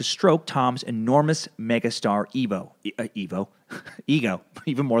able to stroke Tom's enormous megastar ego,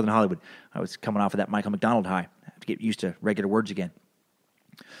 even more than Hollywood. I was coming off of that Michael McDonald high. I have to get used to regular words again.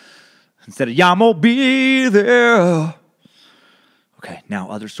 Instead of "Yamo be there." Okay, now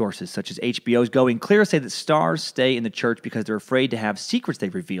other sources, such as HBO's Going Clear, say that stars stay in the church because they're afraid to have secrets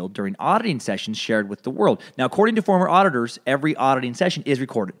they've revealed during auditing sessions shared with the world. Now, according to former auditors, every auditing session is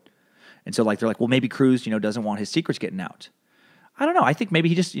recorded. And so, they're like, well, maybe Cruz, doesn't want his secrets getting out. I don't know. I think maybe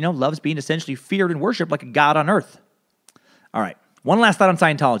he just, loves being essentially feared and worshipped like a god on earth. All right, one last thought on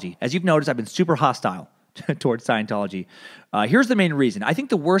Scientology. As you've noticed, I've been super hostile towards Scientology. Here's the main reason. I think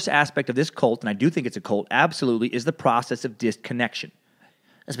the worst aspect of this cult, and I do think it's a cult, absolutely, is the process of disconnection.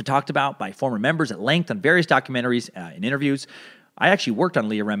 It's been talked about by former members at length on various documentaries and interviews. I actually worked on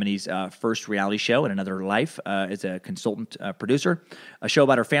Leah Remini's first reality show in another life as a consultant producer, a show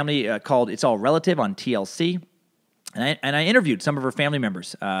about her family called It's All Relative on TLC. And I interviewed some of her family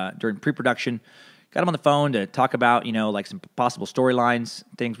members during pre-production. Got them on the phone to talk about, some possible storylines,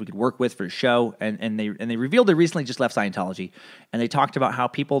 things we could work with for the show. And they revealed they recently just left Scientology. And they talked about how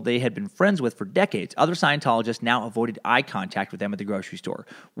people they had been friends with for decades, other Scientologists, now avoided eye contact with them at the grocery store.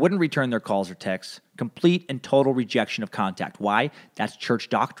 Wouldn't return their calls or texts. Complete and total rejection of contact. Why? That's church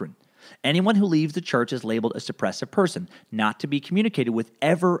doctrine. Anyone who leaves the church is labeled a suppressive person, not to be communicated with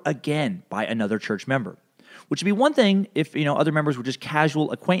ever again by another church member. Which would be one thing if, other members were just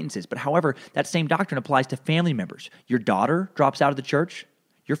casual acquaintances. But however, that same doctrine applies to family members. Your daughter drops out of the church,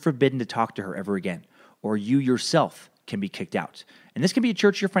 you're forbidden to talk to her ever again. Or you yourself can be kicked out. And this can be a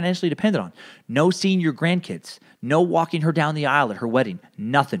church you're financially dependent on. No seeing your grandkids. No walking her down the aisle at her wedding.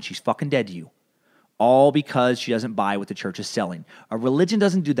 Nothing. She's fucking dead to you. All because she doesn't buy what the church is selling. A religion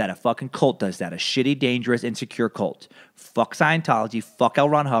doesn't do that. A fucking cult does that. A shitty, dangerous, insecure cult. Fuck Scientology, fuck L.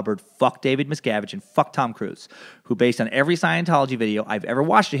 Ron Hubbard, fuck David Miscavige, and fuck Tom Cruise, who, based on every Scientology video I've ever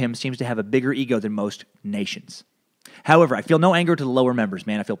watched of him, seems to have a bigger ego than most nations. However, I feel no anger to the lower members,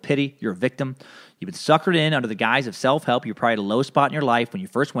 man. I feel pity. You're a victim. You've been suckered in under the guise of self-help. You're probably at a low spot in your life. When you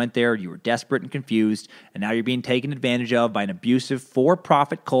first went there, you were desperate and confused, and now you're being taken advantage of by an abusive,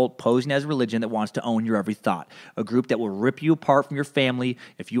 for-profit cult posing as a religion that wants to own your every thought, a group that will rip you apart from your family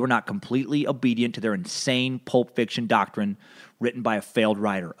if you are not completely obedient to their insane Pulp Fiction doctrine written by a failed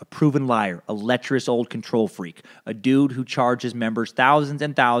writer, a proven liar, a lecherous old control freak, a dude who charges members thousands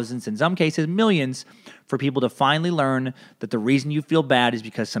and thousands, in some cases millions, for people to finally learn that the reason you feel bad is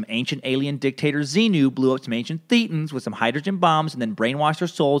because some ancient alien dictator Xenu blew up some ancient Thetans with some hydrogen bombs and then brainwashed their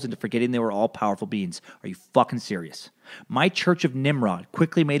souls into forgetting they were all powerful beings. Are you fucking serious? My Church of Nimrod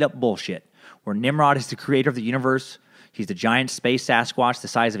quickly made up bullshit, where Nimrod is the creator of the universe. He's the giant space Sasquatch the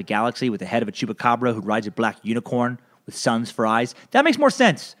size of a galaxy with the head of a chupacabra who rides a black unicorn with suns for eyes. That makes more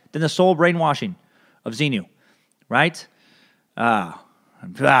sense than the soul brainwashing of Xenu, right? Oh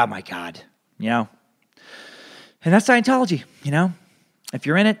my God, And that's Scientology, If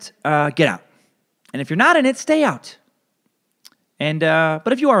you're in it, get out. And if you're not in it, stay out. And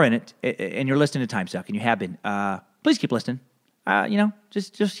but if you are in it and you're listening to Timesuck and you have been, please keep listening.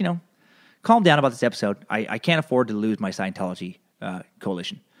 Just calm down about this episode. I can't afford to lose my Scientology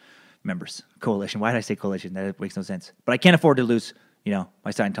coalition members. Coalition. Why did I say coalition? That makes no sense. But I can't afford to lose, my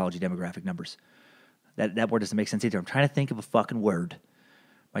Scientology demographic numbers. That word doesn't make sense either. I'm trying to think of a fucking word.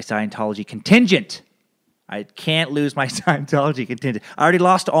 My Scientology contingent. I can't lose my Scientology contingent. I already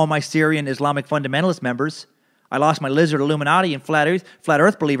lost all my Syrian Islamic fundamentalist members. I lost my lizard Illuminati and flat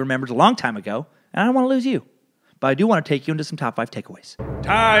Earth believer members a long time ago, and I don't want to lose you. but I do want to take you into some top 5 takeaways.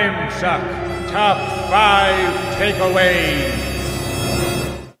 Timesuck Top 5 Takeaways.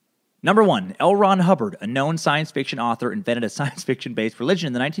 Number 1, L Ron Hubbard, a known science fiction author, invented a science fiction-based religion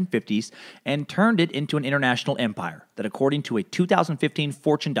in the 1950s and turned it into an international empire that, according to a 2015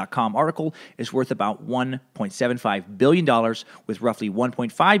 Fortune.com article, is worth about $1.75 billion, with roughly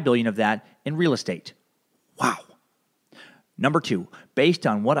 $1.5 billion of that in real estate. Wow. Number 2, based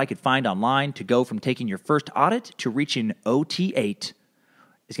on what I could find online, to go from taking your first audit to reaching OT8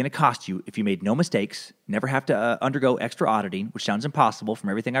 is going to cost you, if you made no mistakes, never have to undergo extra auditing, which sounds impossible from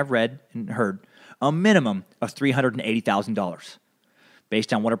everything I've read and heard, a minimum of $380,000,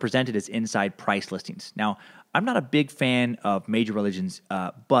 based on what are presented as inside price listings. Now, I'm not a big fan of major religions,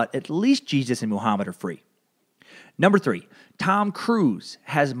 but at least Jesus and Muhammad are free. Number 3, Tom Cruise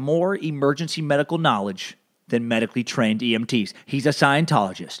has more emergency medical knowledge than medically trained EMTs. He's a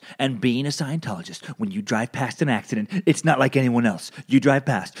Scientologist. And being a Scientologist, when you drive past an accident, it's not like anyone else. You drive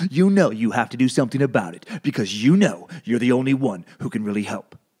past, you know you have to do something about it because you know you're the only one who can really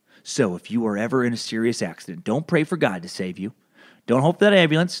help. So if you are ever in a serious accident, don't pray for God to save you. Don't hope for that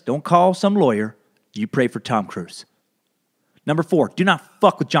ambulance. Don't call some lawyer. You pray for Tom Cruise. Number 4, do not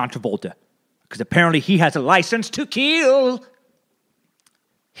fuck with John Travolta because apparently he has a license to kill.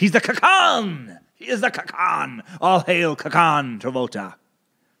 He's the Kakan. He is the Kakan. All hail Kakan Travolta.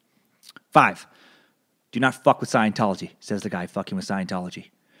 5, do not fuck with Scientology, says the guy fucking with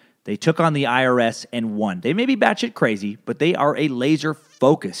Scientology. They took on the IRS and won. They may be batshit crazy, but they are a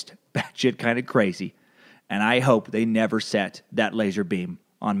laser-focused batshit kind of crazy. And I hope they never set that laser beam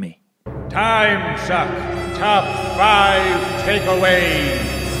on me. Timesuck Top 5 Takeaways.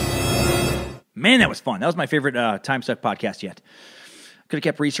 Man, that was fun. That was my favorite Timesuck podcast yet. Could have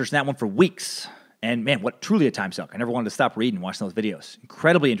kept researching that one for weeks. And man, what truly a time suck. I never wanted to stop reading and watching those videos.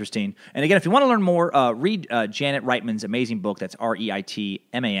 Incredibly interesting. And again, if you want to learn more, read Janet Reitman's amazing book. That's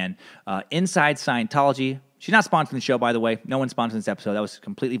Reitman, Inside Scientology. She's not sponsoring the show, by the way. No one's sponsoring this episode. That was a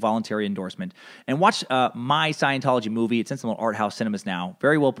completely voluntary endorsement. And watch My Scientology movie. It's in some little art house cinemas now.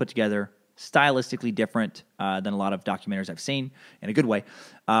 Very well put together. Stylistically different than a lot of documentaries I've seen in a good way.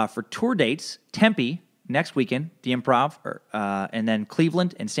 For tour dates, Tempe next weekend, the Improv, and then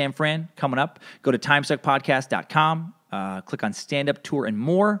Cleveland and San Fran coming up. Go to timesuckpodcast.com, click on stand-up tour and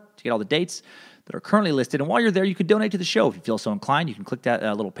more to get all the dates that are currently listed. And while you're there, you can donate to the show if you feel so inclined. You can click that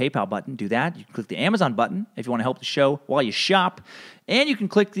little PayPal button, do that. You can click the Amazon button if you want to help the show while you shop. And you can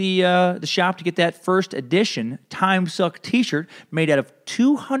click the shop to get that first edition Timesuck t-shirt made out of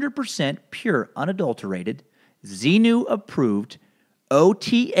 200% pure, unadulterated, Xenu-approved,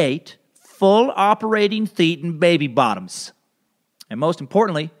 OT8, full operating Thetan baby bottoms. And most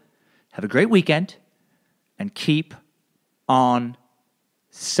importantly, have a great weekend and keep on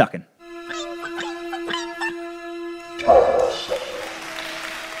sucking.